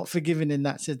like not forgiving in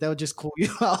that sense. They'll just call you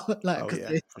out, like, because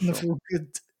they don't feel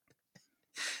good.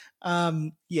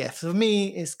 Yeah, for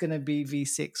me, it's gonna be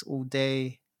V6 all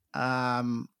day.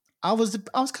 I was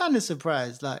kind of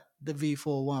surprised, like, the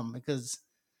V4 one, because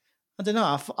I don't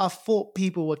know. I thought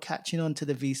people were catching on to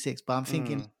the V6, but I'm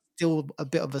thinking still a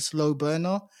bit of a slow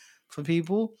burner for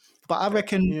people. But I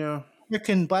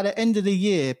reckon by the end of the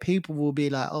year, people will be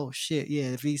like, "Oh shit,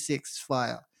 yeah, V6 is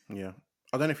fire." Yeah,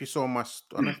 I don't know if you saw I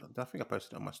think I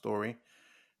posted it on my story.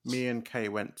 Me and Kay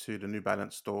went to the New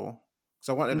Balance store because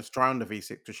I wanted to try on the V6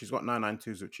 because she's got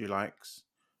 992s which she likes.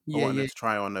 I wanted to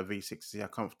try on the V6 to see how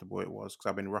comfortable it was because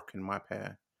I've been rocking my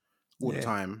pair all the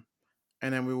time.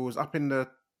 And then we was up in the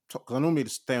top, because I normally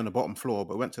just stay on the bottom floor,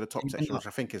 but went to the top section, which I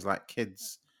think is like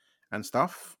kids and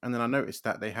stuff. And then I noticed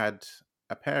that they had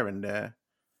a pair in there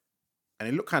and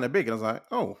it looked kind of big. And I was like,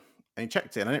 oh, and he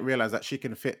checked it. And I didn't realize that she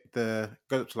can go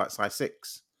up to like size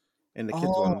 6 in the kids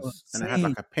ones. And it had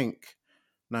like a pink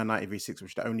 990 V6,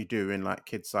 which they only do in like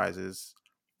kid sizes.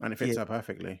 And it fits her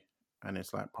perfectly. And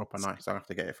it's like proper nice. So I have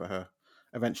to get it for her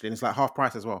eventually. And it's like half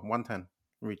price as well, 110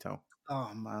 retail.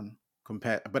 Oh man.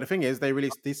 But the thing is, they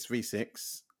released this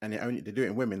V6 and they do it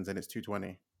in women's, and it's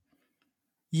 220.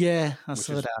 Yeah, I Which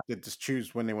saw is that. they just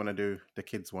choose when they want to do the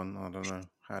kids one. I don't know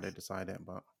how they decide it,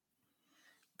 but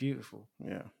Beautiful.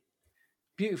 yeah,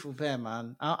 Beautiful pair,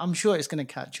 man. I'm sure it's going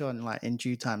to catch on like in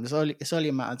due time. It's only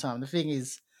a matter of time. The thing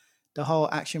is, the whole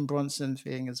Action Bronson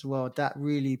thing as well, that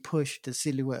really pushed the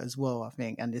silhouette as well, I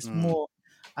think. And it's more,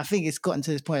 I think it's gotten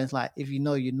to this point. It's like if you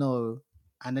know,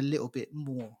 and a little bit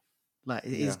more. Like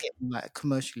it is getting like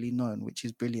commercially known, which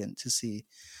is brilliant to see.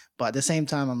 But at the same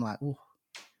time, I'm like, oh,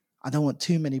 I don't want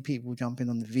too many people jumping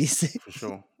on the V6. for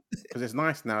sure. Because it's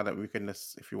nice now that we can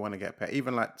just, if you want to get paid,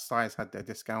 even like Size had their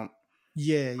discount,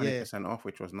 Yeah, yeah. 20% off,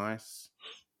 which was nice.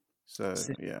 So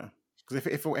So yeah, because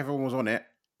if everyone was on it,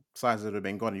 Size would have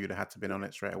been gone. You'd have had to been on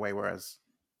it straight away. Whereas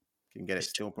you can get it it's,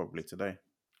 still probably today.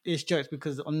 it's jokes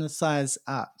because on the size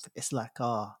app, it's like,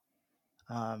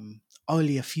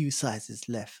 only a few sizes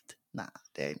left. Nah,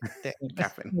 they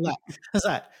Caffeine. like it's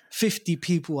like 50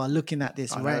 people are looking at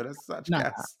this I right know that's such now.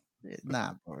 gas.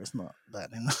 Nah, bro, it's not that.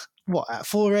 What at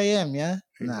 4 a.m. Yeah,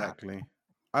 nah. Exactly.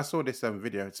 I saw this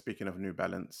video. Speaking of New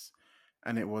Balance,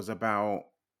 and it was about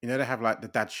they have like the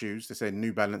dad shoes. They say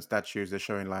New Balance dad shoes. They're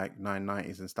showing like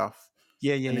 990s and stuff,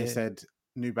 Yeah, and they yeah, said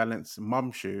New Balance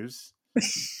mum shoes,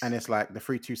 and it's like the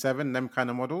 327 them kind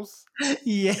of models. yeah.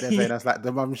 yeah, They're yeah. saying that's like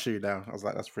the mum shoe now. I was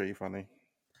like, that's pretty funny.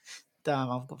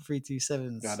 Damn, I've got I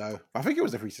 327s. know. I think it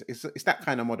was the three. It's that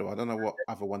kind of model. I don't know what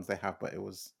other ones they have, but it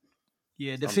was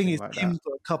Yeah, the thing something is, like that. Tim's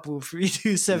got a couple of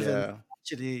 327s. Yeah.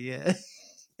 Actually, yeah.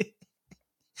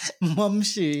 Mum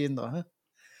shoe,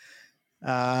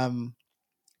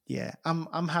 Yeah,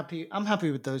 I'm happy. I'm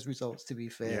happy with those results. To be Yeah,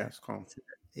 fair, it's calm.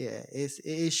 yeah, it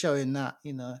is showing that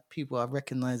people are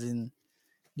recognizing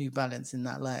New Balance in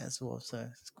that light as well. So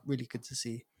it's really good to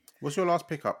see. What's your last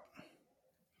pickup?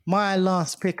 My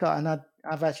last pickup, and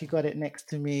I've actually got it next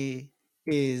to me,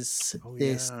 is Oh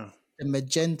this yeah. the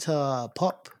Magenta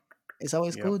Pop. Is that what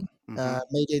it's Yep. called?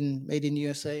 Mm-hmm. Made in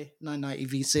USA, 990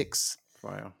 V6.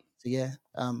 Fire. So yeah,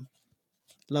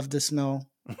 love the smell.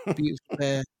 Beautiful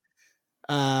pair.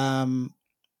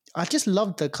 I just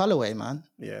love the colorway, man.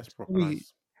 Yeah, it's proper Do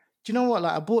nice. you know what?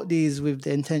 Like I bought these with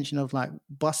the intention of like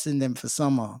busting them for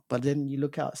summer, but then you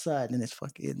look outside and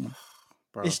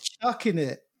Bro. it's chucking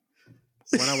it.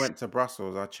 When I went to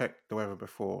Brussels, I checked the weather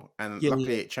before, and Yeah,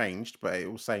 luckily yeah, it changed, but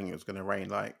it was saying it was going to rain.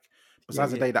 Like, yeah,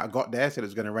 besides the yeah. day that I got there, it said it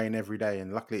was going to rain every day,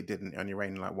 and luckily it didn't. It only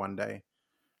rained like one day.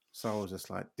 So I was just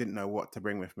like, didn't know what to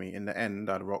bring with me. In the end,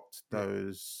 I'd rocked Yeah.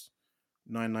 those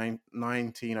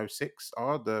 1906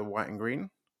 are the white and green,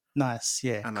 Nice,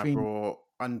 yeah. and I Cream. brought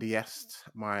undiesed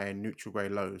my neutral grey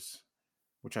lows,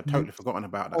 which I'd Nu- totally forgotten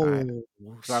about. Oh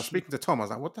So I was shit. speaking to Tom. I was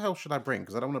like, what the hell should I bring?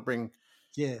 Because I don't want to bring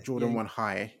Yeah, Jordan yeah. 1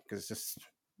 high because it's just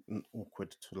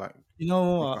awkward to like You know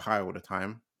rock a what? high all the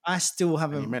time. I still And he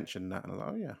haven't. mentioned that, and I was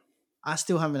like, oh yeah. I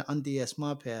still haven't unds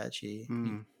my pair actually.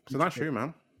 It's a nice shoe,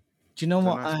 man. Do you know It's a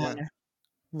what? nice wear.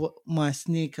 What my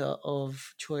sneaker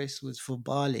of choice was for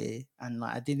Bali, and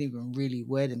like I didn't even really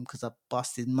wear them because I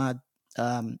busted my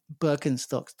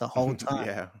Birkenstocks the whole time.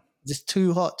 Yeah. Just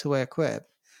too hot to wear crepe.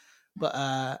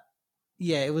 But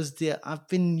yeah, it was I've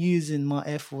been using my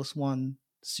Air Force One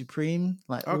Supreme,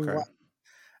 like all Okay. white.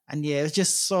 And yeah, it was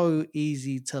just so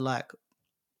easy to like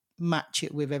match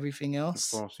it with everything Of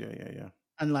else. course. Yeah.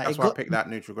 And like That's it why I got picked that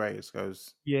neutral grey. It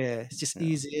goes, yeah, it's just yeah.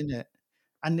 easy, isn't it?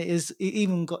 And it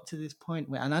even got to this point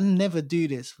where, and I never do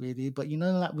this really, but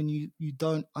like when you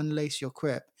don't unlace your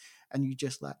crepe and you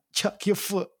just like chuck your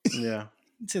foot Yeah.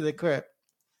 to the crepe.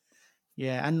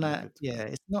 Yeah, and You're like good to yeah, go.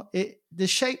 it's not it. The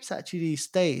shapes actually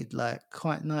stayed like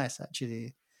quite nice.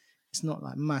 Actually, it's not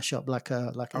like mash up like a I a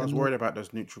was normal. worried about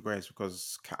those neutral greys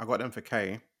because I got them for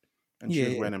Kay and she Yeah,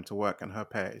 was yeah. wearing them to work and her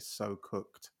pair is so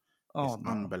cooked. Oh It's no.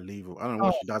 unbelievable. I don't know Oh,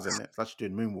 what she does in it. It's like she's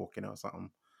doing moonwalking or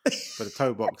something. But the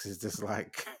toe box is just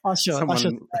like Usher,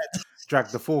 someone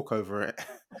dragged the fork over it.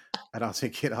 And I was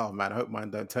thinking, oh man, I hope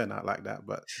mine don't turn out like that.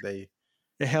 But they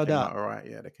it held came out. out all right.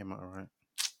 Yeah, they came out all right.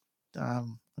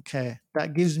 Okay,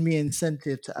 that gives me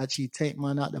incentive to actually take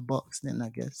mine out the box. Then I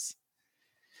guess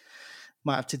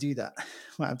might have to do that.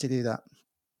 Might have to do that.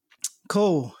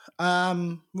 Cool.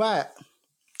 Right.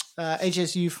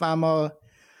 HSU famo.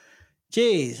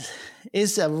 Jeez,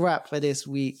 it's a wrap for this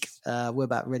week. We're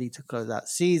about ready to close out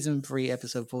season 3,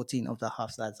 episode 14 of the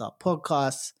Half Sides Up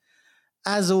podcast.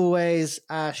 As always,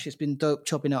 Ash, it's been dope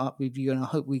chopping it up with you, and I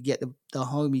hope we get the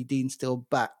homie Dean still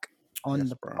back on Yes,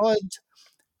 the bro.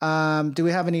 pod. Do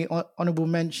we have any honorable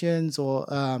mentions or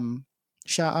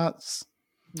shout outs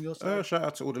from your side? Shout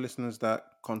out to all the listeners that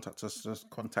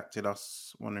contacted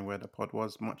us, wondering where the pod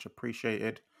was. Much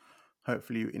appreciated.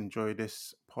 Hopefully you enjoy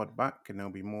this pod back, and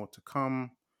there'll be more to come.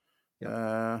 Yep.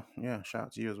 Yeah, shout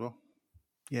out to you as well.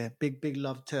 Yeah, big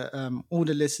love to all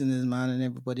the listeners, man, and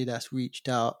everybody that's reached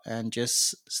out and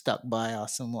just stuck by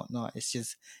us and whatnot.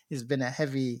 It's been a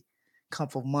heavy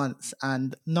couple months,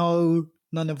 and no,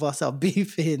 none of us are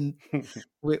beefing.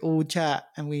 We all chat,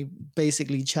 and we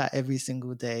basically chat every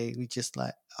single day. We just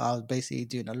I was basically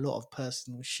doing a lot of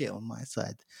personal shit on my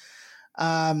side.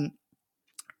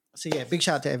 So yeah, big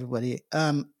shout out to everybody.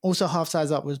 Also, Half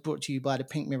Size Up was brought to you by the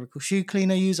Pink Miracle Shoe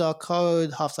Cleaner. Use our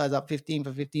code Half Size Up 15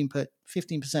 for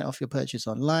 15% off your purchase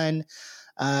online.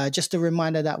 Just a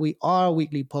reminder that we are a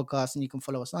weekly podcast, and you can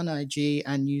follow us on IG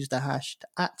and use the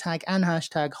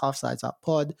hashtag Half Size Up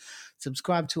Pod.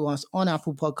 Subscribe to us on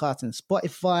Apple Podcasts and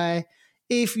Spotify.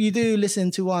 If you do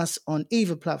listen to us on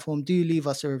either platform, do leave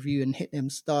us a review and hit them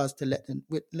stars to let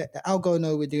the algo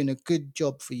know we're doing a good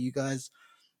job for you guys.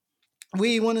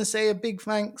 We want to say a big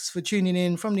thanks for tuning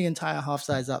in from the entire Half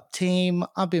Size Up team.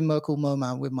 I've been Merkel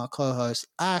Moman with my co-host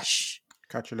Ash.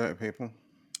 Catch you later, people.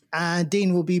 And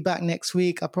Dean will be back next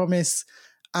week, I promise.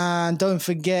 And don't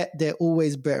forget, they're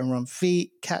always better on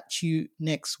feet. Catch you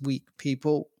next week,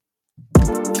 people.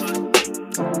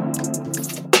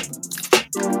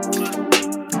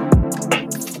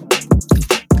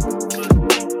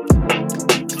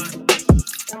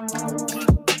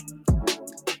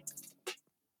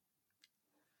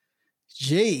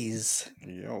 Jeez.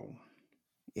 Yo.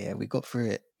 Yeah, we got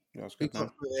through it. Yeah, we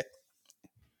got through it.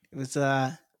 It was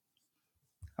I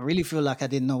really feel like I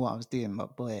didn't know what I was doing,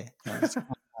 but boy, it was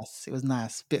nice. It was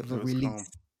nice. Bit of a release. Calm.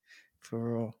 For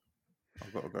real.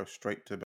 I've got to go straight to bed.